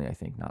online only, I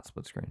think, not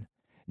split screen.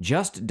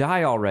 Just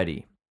Die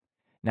Already.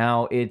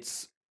 Now,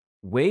 it's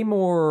way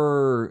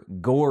more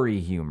gory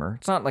humor.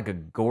 It's not like a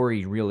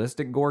gory,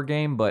 realistic gore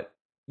game, but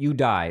you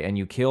die and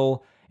you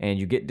kill and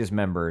you get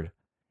dismembered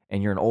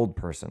and you're an old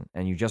person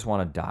and you just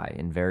want to die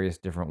in various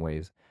different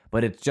ways.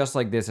 But it's just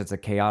like this. It's a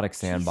chaotic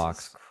sandbox.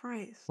 Jesus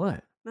Christ.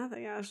 What?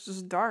 Nothing. Yeah, it's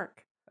just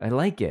dark. I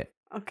like it.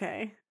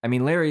 Okay. I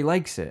mean, Larry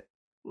likes it.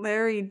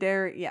 Larry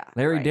Daring. Yeah.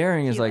 Larry right.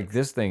 Daring is He like, likes-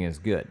 this thing is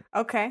good.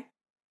 Okay.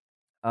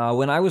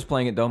 When I was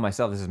playing it, though,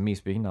 myself, this is me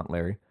speaking, not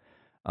Larry.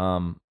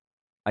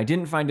 I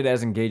didn't find it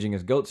as engaging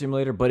as Goat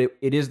Simulator, but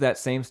it is that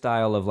same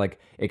style of like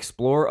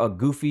explore a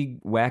goofy,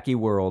 wacky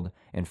world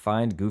and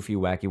find goofy,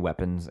 wacky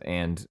weapons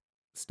and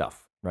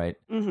stuff, right?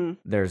 Mm-hmm.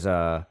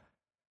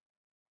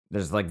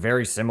 There's like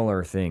very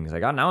similar things.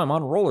 Like, now I'm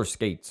on roller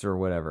skates or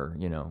whatever,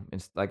 you know.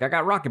 It's like I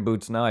got rocket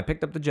boots now. I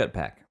picked up the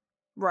jetpack.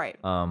 Right.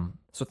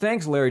 So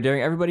thanks, Larry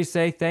Daring. Everybody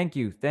say thank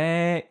you.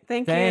 Thank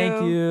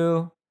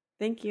you.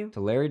 Thank you. To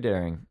Larry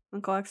Daring.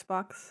 Uncle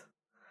Xbox.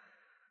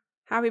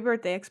 Happy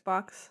birthday,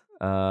 Xbox.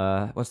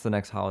 What's the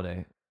next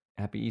holiday?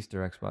 Happy Easter,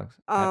 Xbox.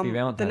 Happy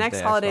Valentine's Day, The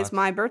next holiday Xbox. is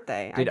my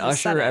birthday. Did I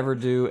just said Usher it. ever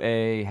do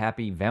a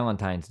Happy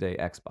Valentine's Day,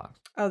 Xbox?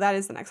 Oh, that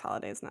is the next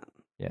holiday, isn't it?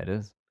 Yeah, it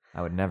is.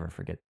 I would never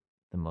forget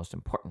the most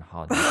important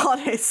holiday The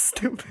holiday is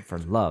stupid. for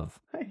love,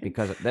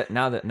 because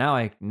now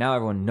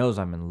everyone knows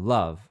I'm in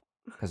love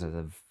because of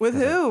the With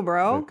who,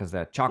 bro? Because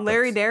that chocolate.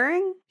 Larry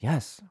Daring?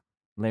 Yes,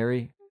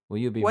 Larry. Will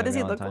you be? What my does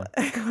he look Valentine?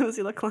 like? What does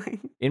he look like?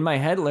 In my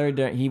head, Larry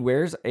Daring. He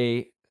wears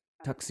a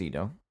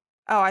tuxedo.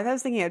 Oh, I thought I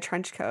was thinking a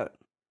trench coat.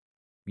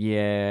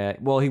 Yeah,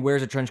 well, he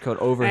wears a trench coat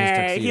over his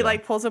tuxedo. He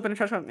like pulls up in a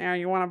trench coat. Yeah,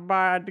 you want to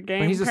buy the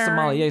game? But he's a pairing?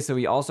 sommelier, so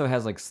he also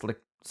has like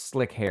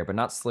slick hair, but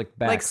not slick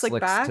back. Like slick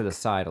slicks back? to the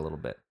side a little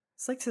bit.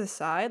 It's like to the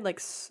side, like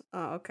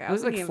oh, okay. It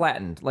was like thinking of-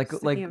 flattened, I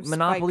was like thinking of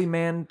Monopoly Spike.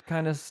 Man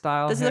kind of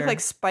style. Does he hair. look like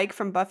Spike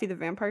from Buffy the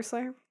Vampire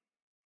Slayer?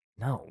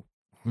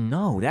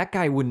 No, that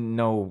guy wouldn't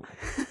know.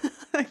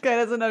 That guy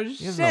doesn't know He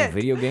shit. doesn't know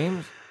video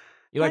games.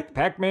 You like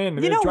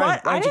Pac-Man? You know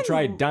what? Why I don't you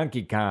try didn't-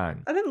 Donkey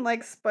Kong? I didn't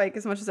like Spike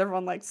as much as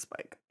everyone liked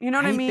Spike. You know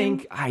what I mean?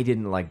 think I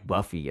didn't like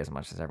Buffy as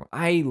much as everyone.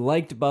 I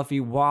liked Buffy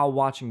while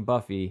watching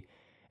Buffy,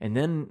 and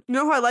then You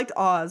know who I liked?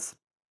 Oz.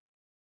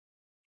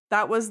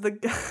 That was the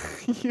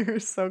You're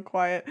so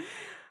quiet.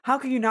 How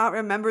can you not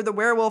remember the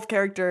werewolf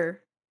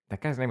character? that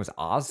guy's name was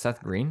Oz,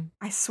 Seth Green.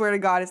 I swear to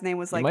God, his name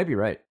was You like might be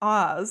right.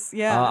 Oz.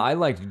 Yeah. I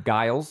liked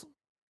Giles.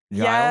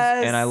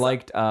 Yes. And I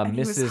liked And he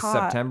was Mrs. hot.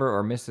 September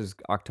or Mrs.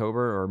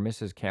 October or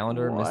Mrs.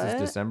 Calendar, What? Mrs.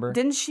 December.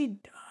 Didn't she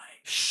die?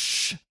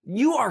 Shh!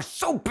 You are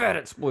so bad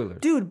at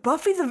spoilers. Dude,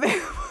 Buffy the Vampire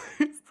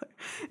Slayer.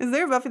 Is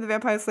there a Buffy the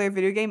Vampire Slayer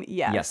video game?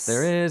 Yes. Yes,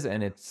 there is,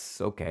 and it's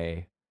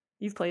okay.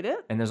 You've played it?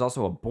 And there's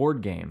also a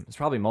board game. It's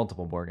probably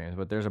multiple board games,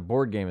 but there's a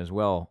board game as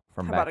well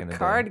from How back about in a the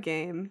card day.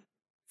 game?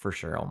 For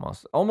sure,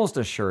 almost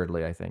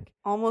assuredly, I think.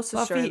 Almost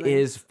Buffy assuredly.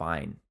 is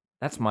fine.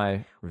 That's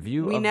my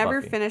review We of never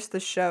Buffy. finished the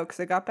show because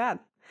it got bad.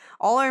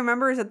 All I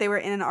remember is that they were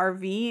in an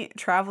RV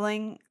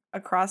traveling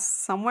across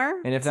somewhere.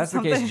 And if to that's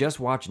the case, something. just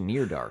watch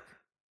Near Dark.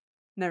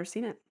 Never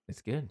seen it.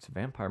 It's good. It's a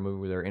vampire movie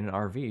where they're in an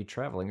RV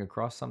traveling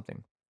across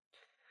something.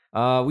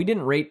 We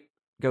didn't rate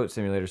Goat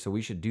Simulator, so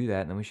we should do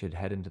that, and then we should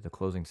head into the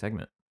closing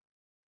segment.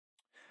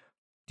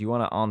 Do you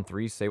want to on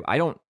three say? I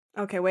don't.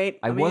 Okay, wait.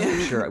 I let me-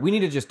 wasn't sure. We need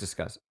to just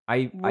discuss.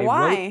 I wrote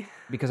Why?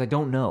 because I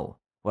don't know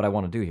what I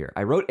want to do here.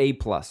 I wrote A+.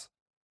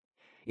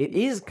 It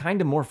is kind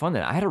of more fun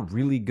than I had a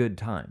really good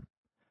time,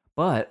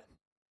 but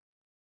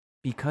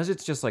because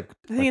it's just like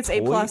I think a it's A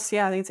toy, plus.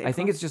 Yeah, I think it's A. I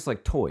think it's just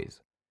like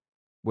toys,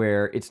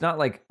 where it's not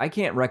like I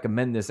can't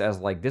recommend this as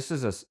like this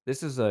is a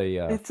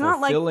It's not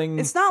like fulfilling.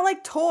 it's not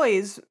like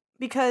toys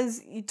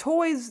because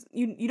toys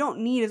you don't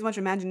need as much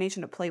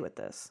imagination to play with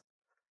this.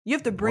 You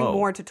have to bring Whoa.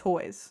 more to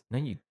toys. No,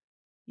 you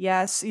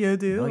Yes, you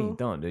do. no, you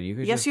don't. Dude. You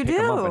could Yes, just you pick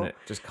 'em up and do. it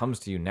just comes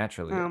to you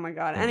naturally. Oh my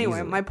god. and Anyway,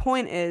 easily. my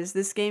point is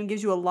this game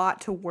gives you a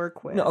lot to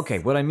work with. No, okay.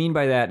 What I mean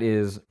by that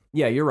is,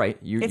 yeah, you're right.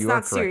 It's you are not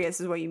correct.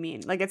 serious, is what you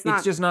mean. Like it's not.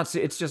 It's just not.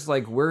 It's just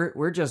like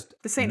we're just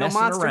this ain't no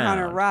messing Monster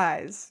Hunter around,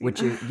 Rise. you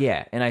which know? is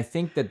yeah. And I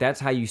think that's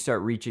how you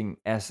start reaching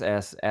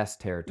SSS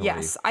territory.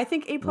 yes, I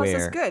think A plus is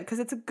where good because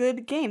it's a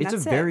good game. it's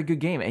That's a very it. good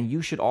game, and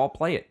you should all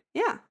play it.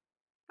 Yeah,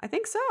 I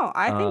think so.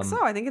 I think so.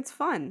 Um, I think it's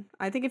fun.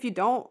 I think if you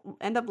don't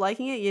end up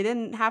liking it, you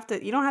don't have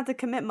to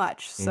commit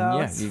much. And So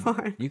yeah, it's you,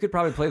 fine. you could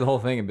probably play the whole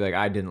thing and be like,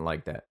 I didn't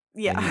like that.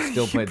 Yeah, you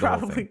still you played the whole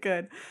probably thing.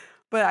 could.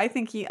 But I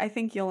think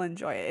you'll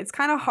enjoy it. It's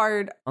kind of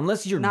hard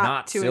Unless you're not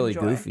not to silly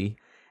enjoy. goofy.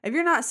 if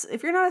you're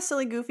not a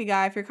silly goofy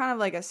guy. If you're kind of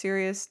like a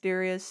serious,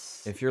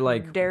 If you're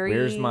like, dairy,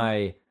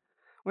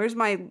 where's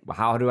my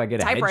how do I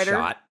get a typewriter?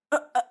 headshot?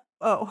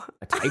 Oh,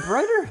 A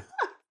typewriter?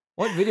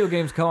 What video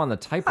games come on the I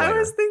typewriter?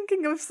 was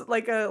thinking of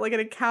like an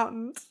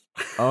accountant.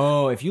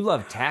 Oh, if you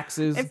love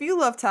taxes, If you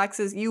love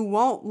taxes, you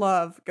won't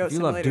love Goat if you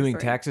Simulator love doing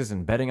 3. taxes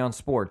and betting on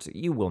sports,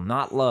 you will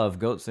not love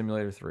Goat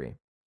Simulator 3.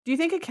 Do you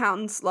think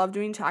accountants love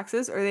doing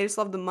taxes, or they just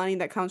love the money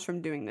that comes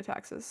from doing the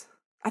taxes?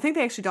 I think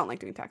they actually don't like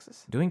doing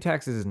taxes. Doing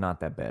taxes is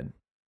not that bad.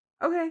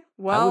 Okay,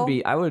 well,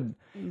 I would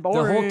the whole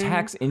boring.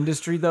 tax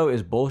industry though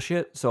is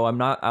bullshit, so I'm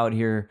not out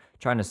here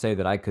trying to say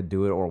that I could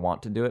do it or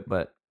want to do it,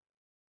 but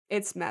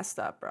It's messed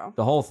up, bro.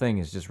 the whole thing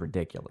is just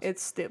ridiculous.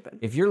 It's stupid.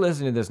 If you're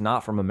listening to this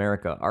not from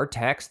America, our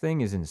tax thing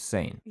is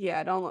insane.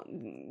 Yeah,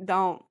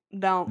 don't.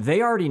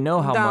 They already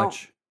know how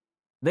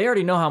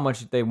Don't.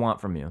 much they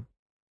want from you.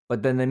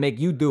 But then they make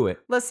you do it.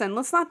 Listen,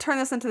 let's not turn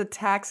this into the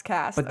tax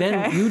cast. But then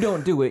okay? you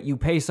don't do it, you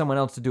pay someone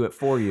else to do it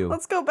for you.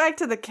 Let's go back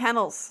to the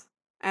kennels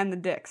and the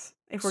dicks.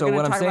 If we're So gonna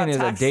what I'm talk saying about is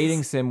taxes. a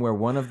dating sim where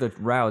one of the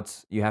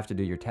routes you have to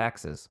do your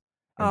taxes.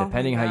 And Oh my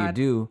depending how you God.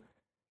 do,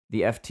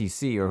 the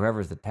FTC or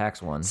whoever's the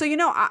tax one. So you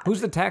know,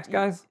 Who's the tax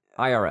guys?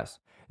 IRS.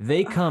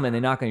 They come and they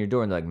knock on your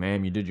door and they're like,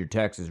 ma'am, you did your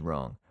taxes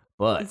wrong.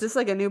 But Is this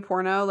like a new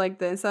porno?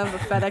 Like instead of the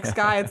FedEx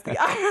guy, it's the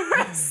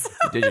IRS.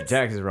 you did your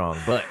taxes wrong.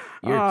 But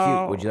you're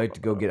cute. Would you like to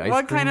go get ice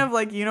What cream? kind of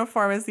like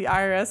uniform is the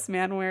IRS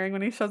man wearing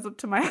when he shows up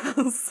to my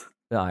house?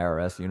 The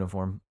IRS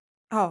uniform.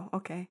 Oh,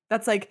 okay.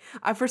 That's like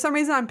for some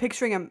reason I'm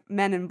picturing a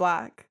Men in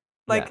Black.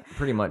 Like Yeah,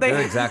 pretty much.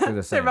 They're exactly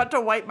the same. They're about to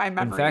wipe my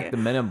memory. In fact, the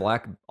Men in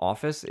Black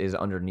office is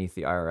underneath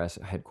the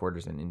IRS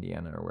headquarters in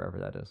Indiana or wherever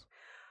that is.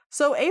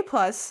 So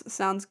A+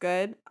 sounds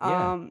good.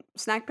 Yeah.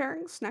 Snack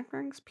pairings,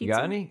 pizza. You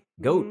got any?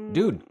 Goat,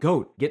 dude,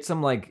 goat. Get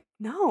some like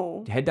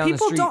No. Head down the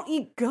People street. don't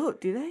eat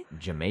goat, do they?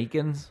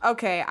 Jamaicans.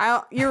 Okay,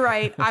 you're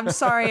right. I'm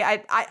sorry.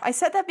 I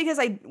said that because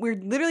we're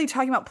literally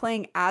talking about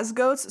playing as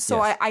goats,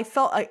 so Yes. I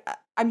felt like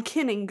I'm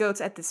kinning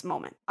goats at this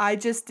moment. I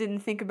just didn't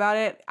think about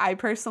it. I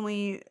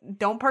personally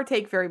don't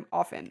partake very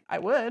often. I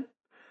would,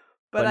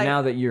 But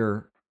now that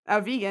you're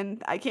a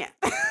vegan, I can't.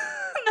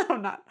 No,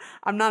 I'm not.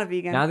 I'm not a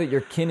vegan. now that you're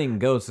kinning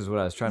goats is what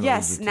I was trying to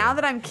Yes, lead you to. now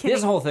that I'm kinning.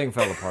 This whole thing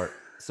fell apart.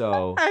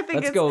 So I think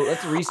let's it's- go.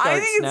 Let's restart I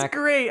think snack. it's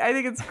great. I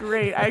think it's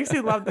great. I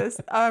actually love this.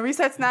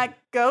 Restart snack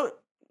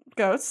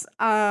goats.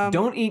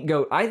 Don't eat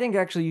goat. I think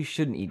actually you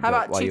shouldn't eat How goat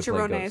about while you play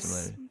Goat chicharrones?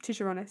 Simulator.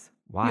 Chicharrones.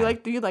 Why?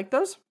 Do you like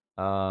those?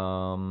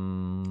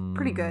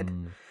 Pretty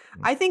good.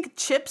 I think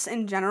chips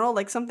in general,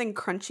 like something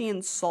crunchy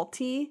and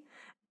salty,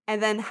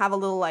 and then have a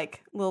little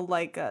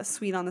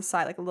sweet on the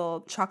side, like a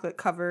little chocolate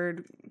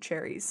covered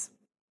cherries.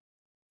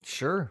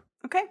 Sure.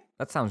 Okay.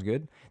 That sounds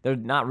good. They're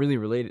not really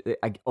related.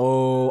 I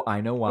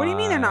know why. What do you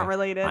mean they're not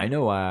related? I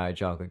know why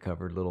chocolate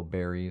covered little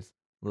berries,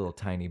 little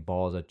tiny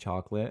balls of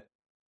chocolate.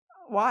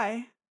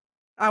 Why?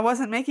 I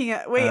wasn't making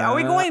it. Wait, are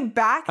we going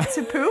back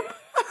to poop?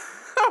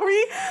 Are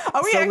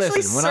we So actually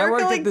listen, when I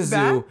worked at the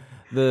circling zoo,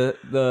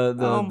 the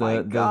oh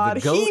my god,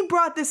 the goat, he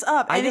brought this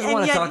up. I and- just and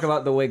want to yet- talk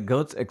about the way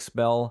goats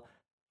expel.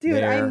 Dude, I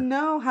their-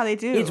 know how they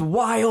do. It's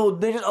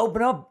wild. They just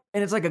open up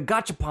and it's like a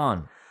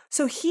gachapon.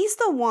 So he's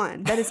the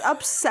one that is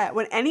upset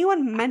when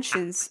anyone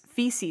mentions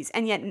feces,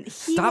 and yet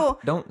he Stop! will.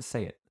 Don't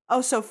say it. Oh,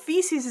 so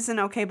feces isn't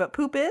okay, but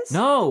poop is?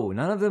 No,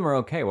 none of them are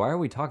okay. Why are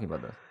we talking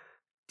about this?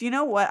 Do you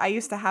know what? I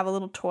used to have a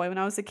little toy when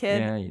I was a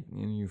kid. Yeah,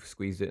 you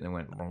squeezed it and it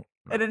went. Bonk.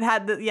 And it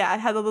had it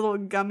had the little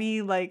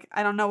gummy, like,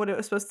 I don't know what it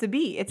was supposed to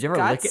be. It's Did you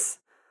ever lick guts.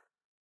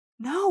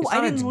 No, It's I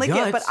not didn't its lick it,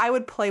 but guts. I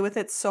would play with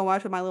it so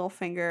much with my little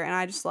finger, and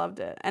I just loved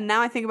it. And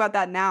now I think about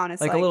that now, and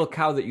it's Like a little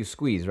cow that you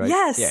squeeze, right?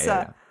 Yes!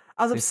 Yeah.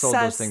 I was They obsessed. sold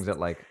those things at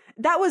like.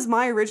 That was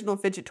my original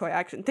fidget toy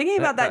action. Thinking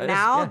about that that is-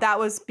 now, yeah. that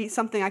was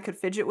something I could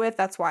fidget with.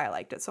 That's why I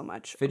liked it so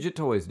much. Fidget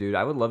toys, dude.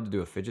 I would love to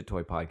do a fidget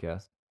toy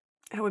podcast.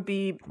 It would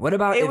be What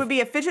about it if, would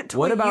be a fidget toy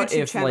what about YouTube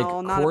if channel,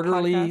 like not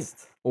quarterly a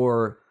podcast.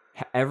 or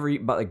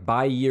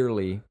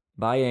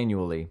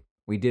biannually,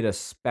 we did a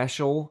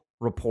special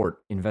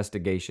report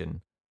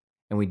investigation,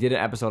 and we did an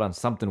episode on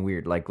something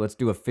weird. Like let's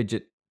do a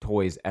fidget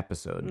toys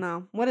episode.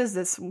 No, what is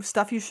this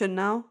stuff you should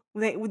know?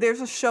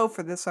 There's a show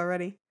for this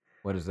already.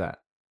 What is that?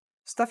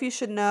 Stuff You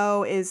Should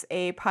Know is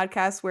a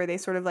podcast where they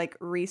sort of like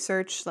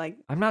research, like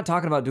I'm not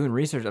talking about doing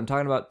research. I'm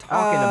talking about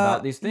talking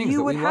about these things You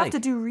that would we have like. to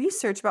do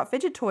research about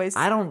fidget toys.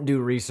 I don't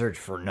do research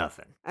for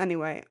nothing.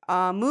 Anyway,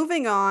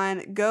 moving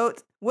on.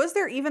 Goat. Was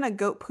there even a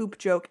goat poop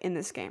joke in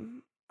this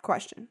game?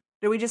 Question.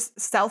 Did we just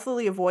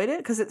stealthily avoid it?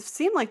 Because it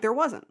seemed like there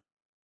wasn't.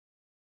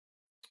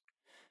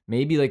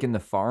 Maybe like in the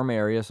farm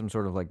area, some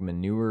sort of like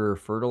manure or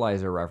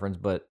fertilizer reference,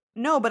 but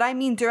No, but I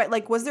mean, direct.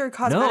 Like, was there a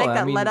cosmetic I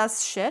that mean- let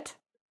us shit?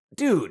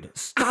 dude,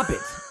 stop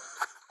it.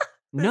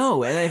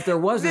 No, and if there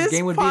was, this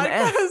game would be an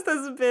F. This podcast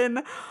has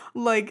been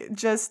like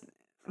just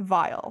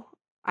vile.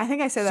 I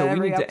think I say that So we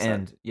every need episode. to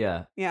end.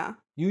 Yeah. Yeah.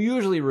 You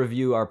usually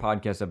review our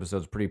podcast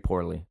episodes pretty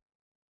poorly.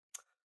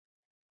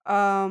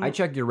 I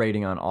checked your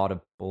rating on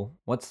Audible.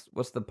 What's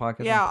the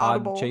podcast? Yeah, name? Pod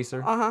Audible.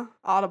 Chaser.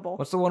 Audible.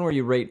 What's the one where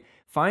you rate?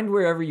 Find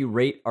wherever you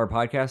rate our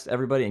podcast,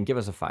 everybody, and give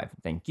us a 5.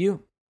 Thank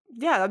you.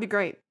 Yeah, that'd be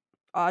great.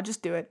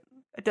 Just do it.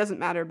 It doesn't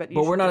matter, but you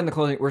But should we're not do in the it.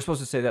 closing. We're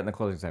supposed to say that in the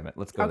closing segment.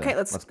 Let's go. Okay, there.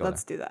 let's go.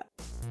 do that.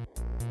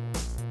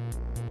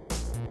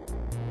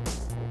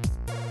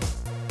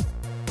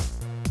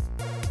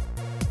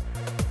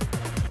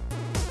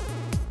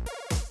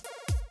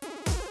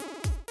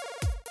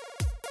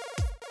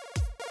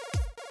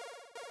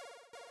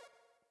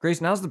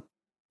 Grace, now's the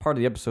part of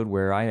the episode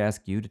where I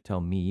ask you to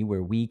tell me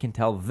where we can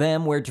tell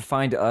them where to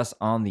find us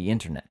on the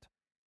internet.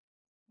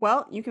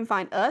 Well, you can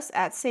find us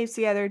at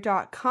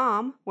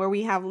savetogether.com, where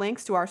we have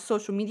links to our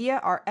social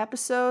media, our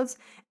episodes,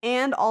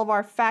 and all of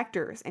our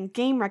factors and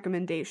game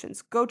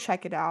recommendations. Go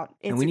check it out.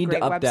 It's and we need a to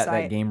great update website.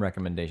 that game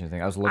recommendation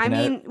thing. I was I looking at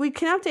mean, it. we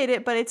can update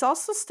it, but it's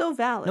also still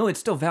valid. No,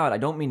 it's still valid. I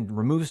don't mean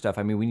remove stuff.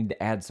 I mean, we need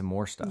to add some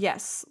more stuff.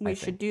 Yes, we I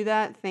should think. do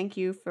that. Thank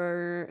you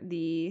for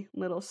the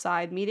little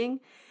side meeting.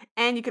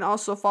 And you can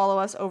also follow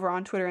us over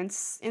on Twitter and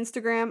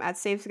Instagram at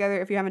Save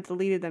Together if you haven't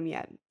deleted them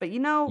yet. But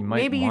You might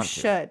maybe you want to.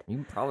 should.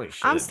 You probably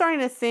should. I'm starting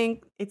to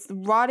think it's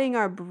rotting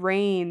our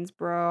brains,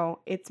 bro.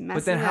 It's messing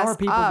But then how are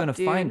people going going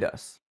to find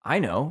us? I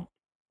know.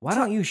 Why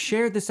don't you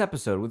share this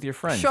episode with your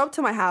friends? Show up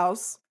to my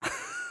house.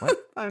 What?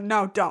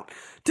 No,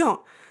 don't.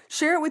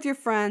 Share it with your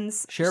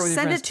friends. Share it with your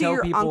Send friends. it to Tell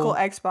your people- Uncle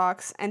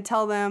Xbox and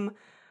tell them,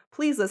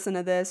 please listen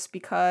to this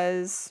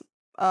because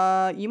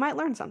you might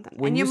learn something.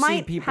 When and you you see might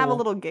have a people-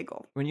 little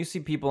giggle. When you see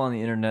people on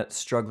the internet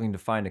struggling to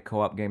find a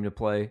co-op game to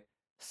play,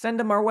 send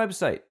them our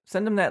website.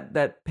 Send them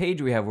that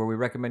page we have where we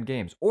recommend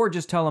games. Or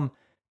just tell them,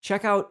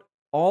 check out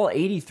all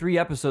 83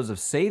 episodes of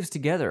Saves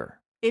Together.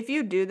 If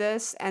you do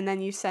this and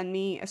then you send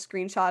me a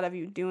screenshot of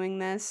you doing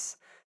this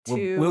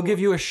to... We'll give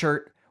you a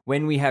shirt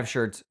when we have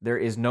shirts. There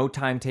is no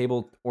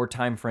timetable or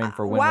time frame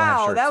for when we'll have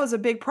Wow, shirts. that was a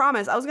big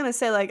promise. I was going to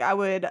say, like, I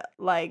would,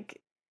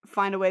 like,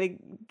 find a way to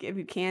give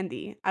you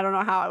candy. I don't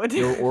know how I would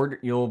do it.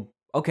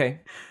 Okay.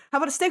 How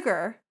about a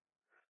sticker?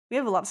 We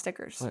have a lot of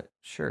stickers. But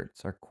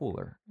shirts are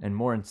cooler and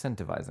more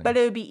incentivizing. But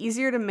it would be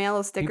easier to mail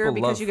a sticker People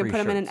because love you can free put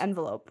them in an shirts.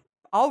 envelope.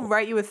 I'll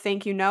write you a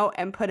thank you note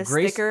and put a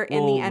Grace sticker in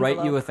will the envelope.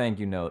 write you a thank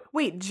you note.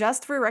 Wait,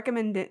 just for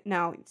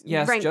no.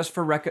 Yes, right. just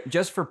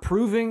for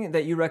proving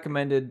that you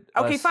recommended.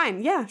 Okay, us.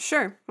 fine. Yeah,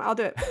 sure. I'll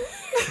do it.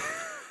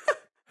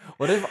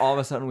 What if all of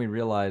a sudden we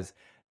realize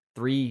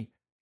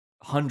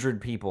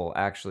 300 people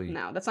actually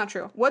No, that's not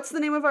true. What's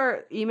the name of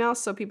our email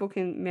so people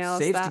can mail us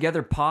that?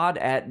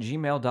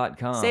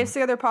 savetogetherpod@gmail.com.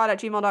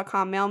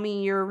 savetogetherpod@gmail.com. Mail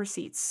me your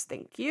receipts.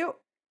 Thank you.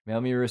 Mail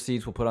me your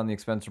receipts. We'll put on the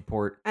expense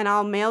report. And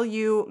I'll mail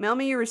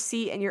me your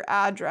receipt and your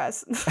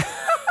address.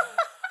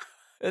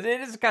 It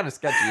is kind of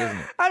sketchy, isn't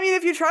it? I mean,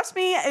 if you trust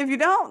me, if you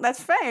don't,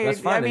 that's fine. That's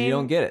fine. I Then mean, you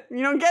don't get it.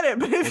 You don't get it.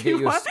 But if We'll get you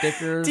you want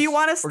stickers. do you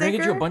want a We're gonna get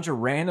you a sticker? bunch of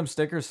random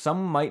stickers.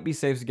 Some might be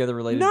Saves Together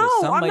related, No,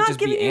 but some I'm might not just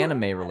be giving you-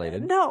 anime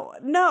related. No.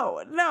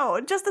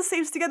 Just a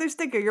Saves Together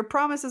sticker. Your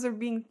promises are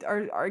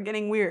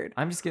getting weird.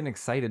 I'm just getting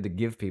excited to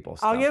give people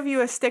stuff. I'll give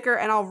you a sticker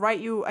and I'll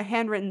write you a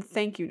handwritten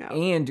thank you note.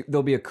 And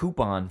there'll be a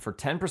coupon for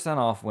 10%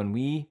 off when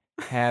we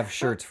have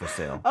shirts for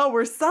sale. Oh,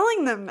 we're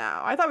selling them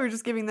now. I thought we were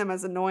just giving them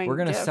as annoying We're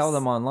gonna gifts. sell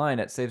them online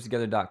at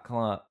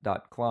savetogether.clam.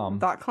 .com.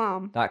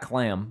 At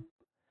Savetogether.clam.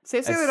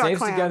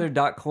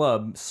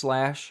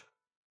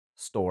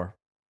 savetogether.club/store,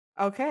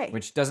 Okay.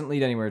 which doesn't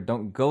lead anywhere.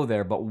 Don't go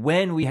there. But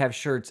when we have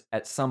shirts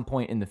at some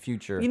point in the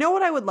future, You know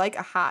what I would like?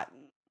 A hat.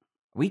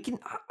 we can.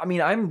 I mean,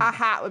 A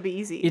hat would be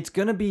easy. It's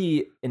gonna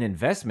be an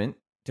investment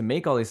to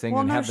make all these things well,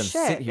 and no have them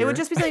shit. sit here. It would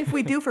just be something if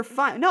we do for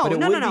fun. No, but it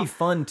no, would no. be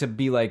fun to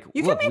be like,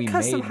 You look, can we make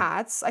custom made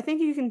hats. I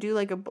think you can do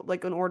like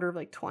an order of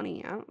like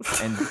 20. and I'm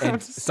so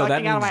that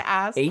sucking out of means my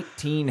ass.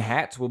 18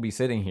 hats will be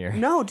sitting here.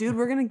 No, dude,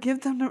 we're gonna give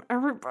them to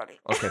everybody.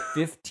 Okay,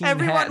 15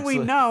 Everyone hats. we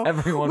know.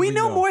 Everyone we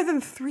know more than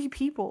 3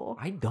 people.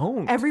 I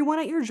don't. Everyone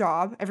at your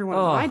job. Everyone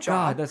oh at my God,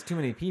 job. that's too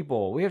many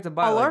people. We have to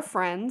buy all like, our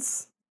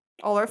friends.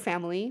 All our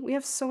family. We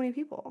have so many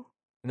people.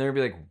 and they're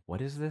gonna be like,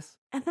 what is this?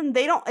 And then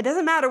it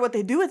doesn't matter what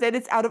they do with it.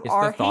 It's out of It's the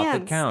our thought that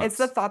hands. counts. It's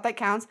the thought that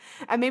counts.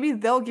 And maybe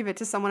they'll give it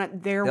to someone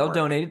at their They'll work.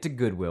 donate it to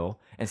Goodwill,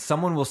 and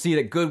someone will see it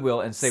at Goodwill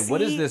and say,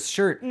 what is See? this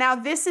shirt? Now,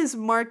 this is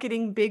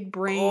marketing big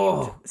brained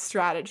Oh.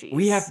 strategies.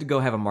 We have to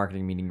go have a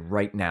marketing meeting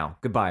right now.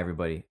 Goodbye,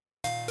 everybody.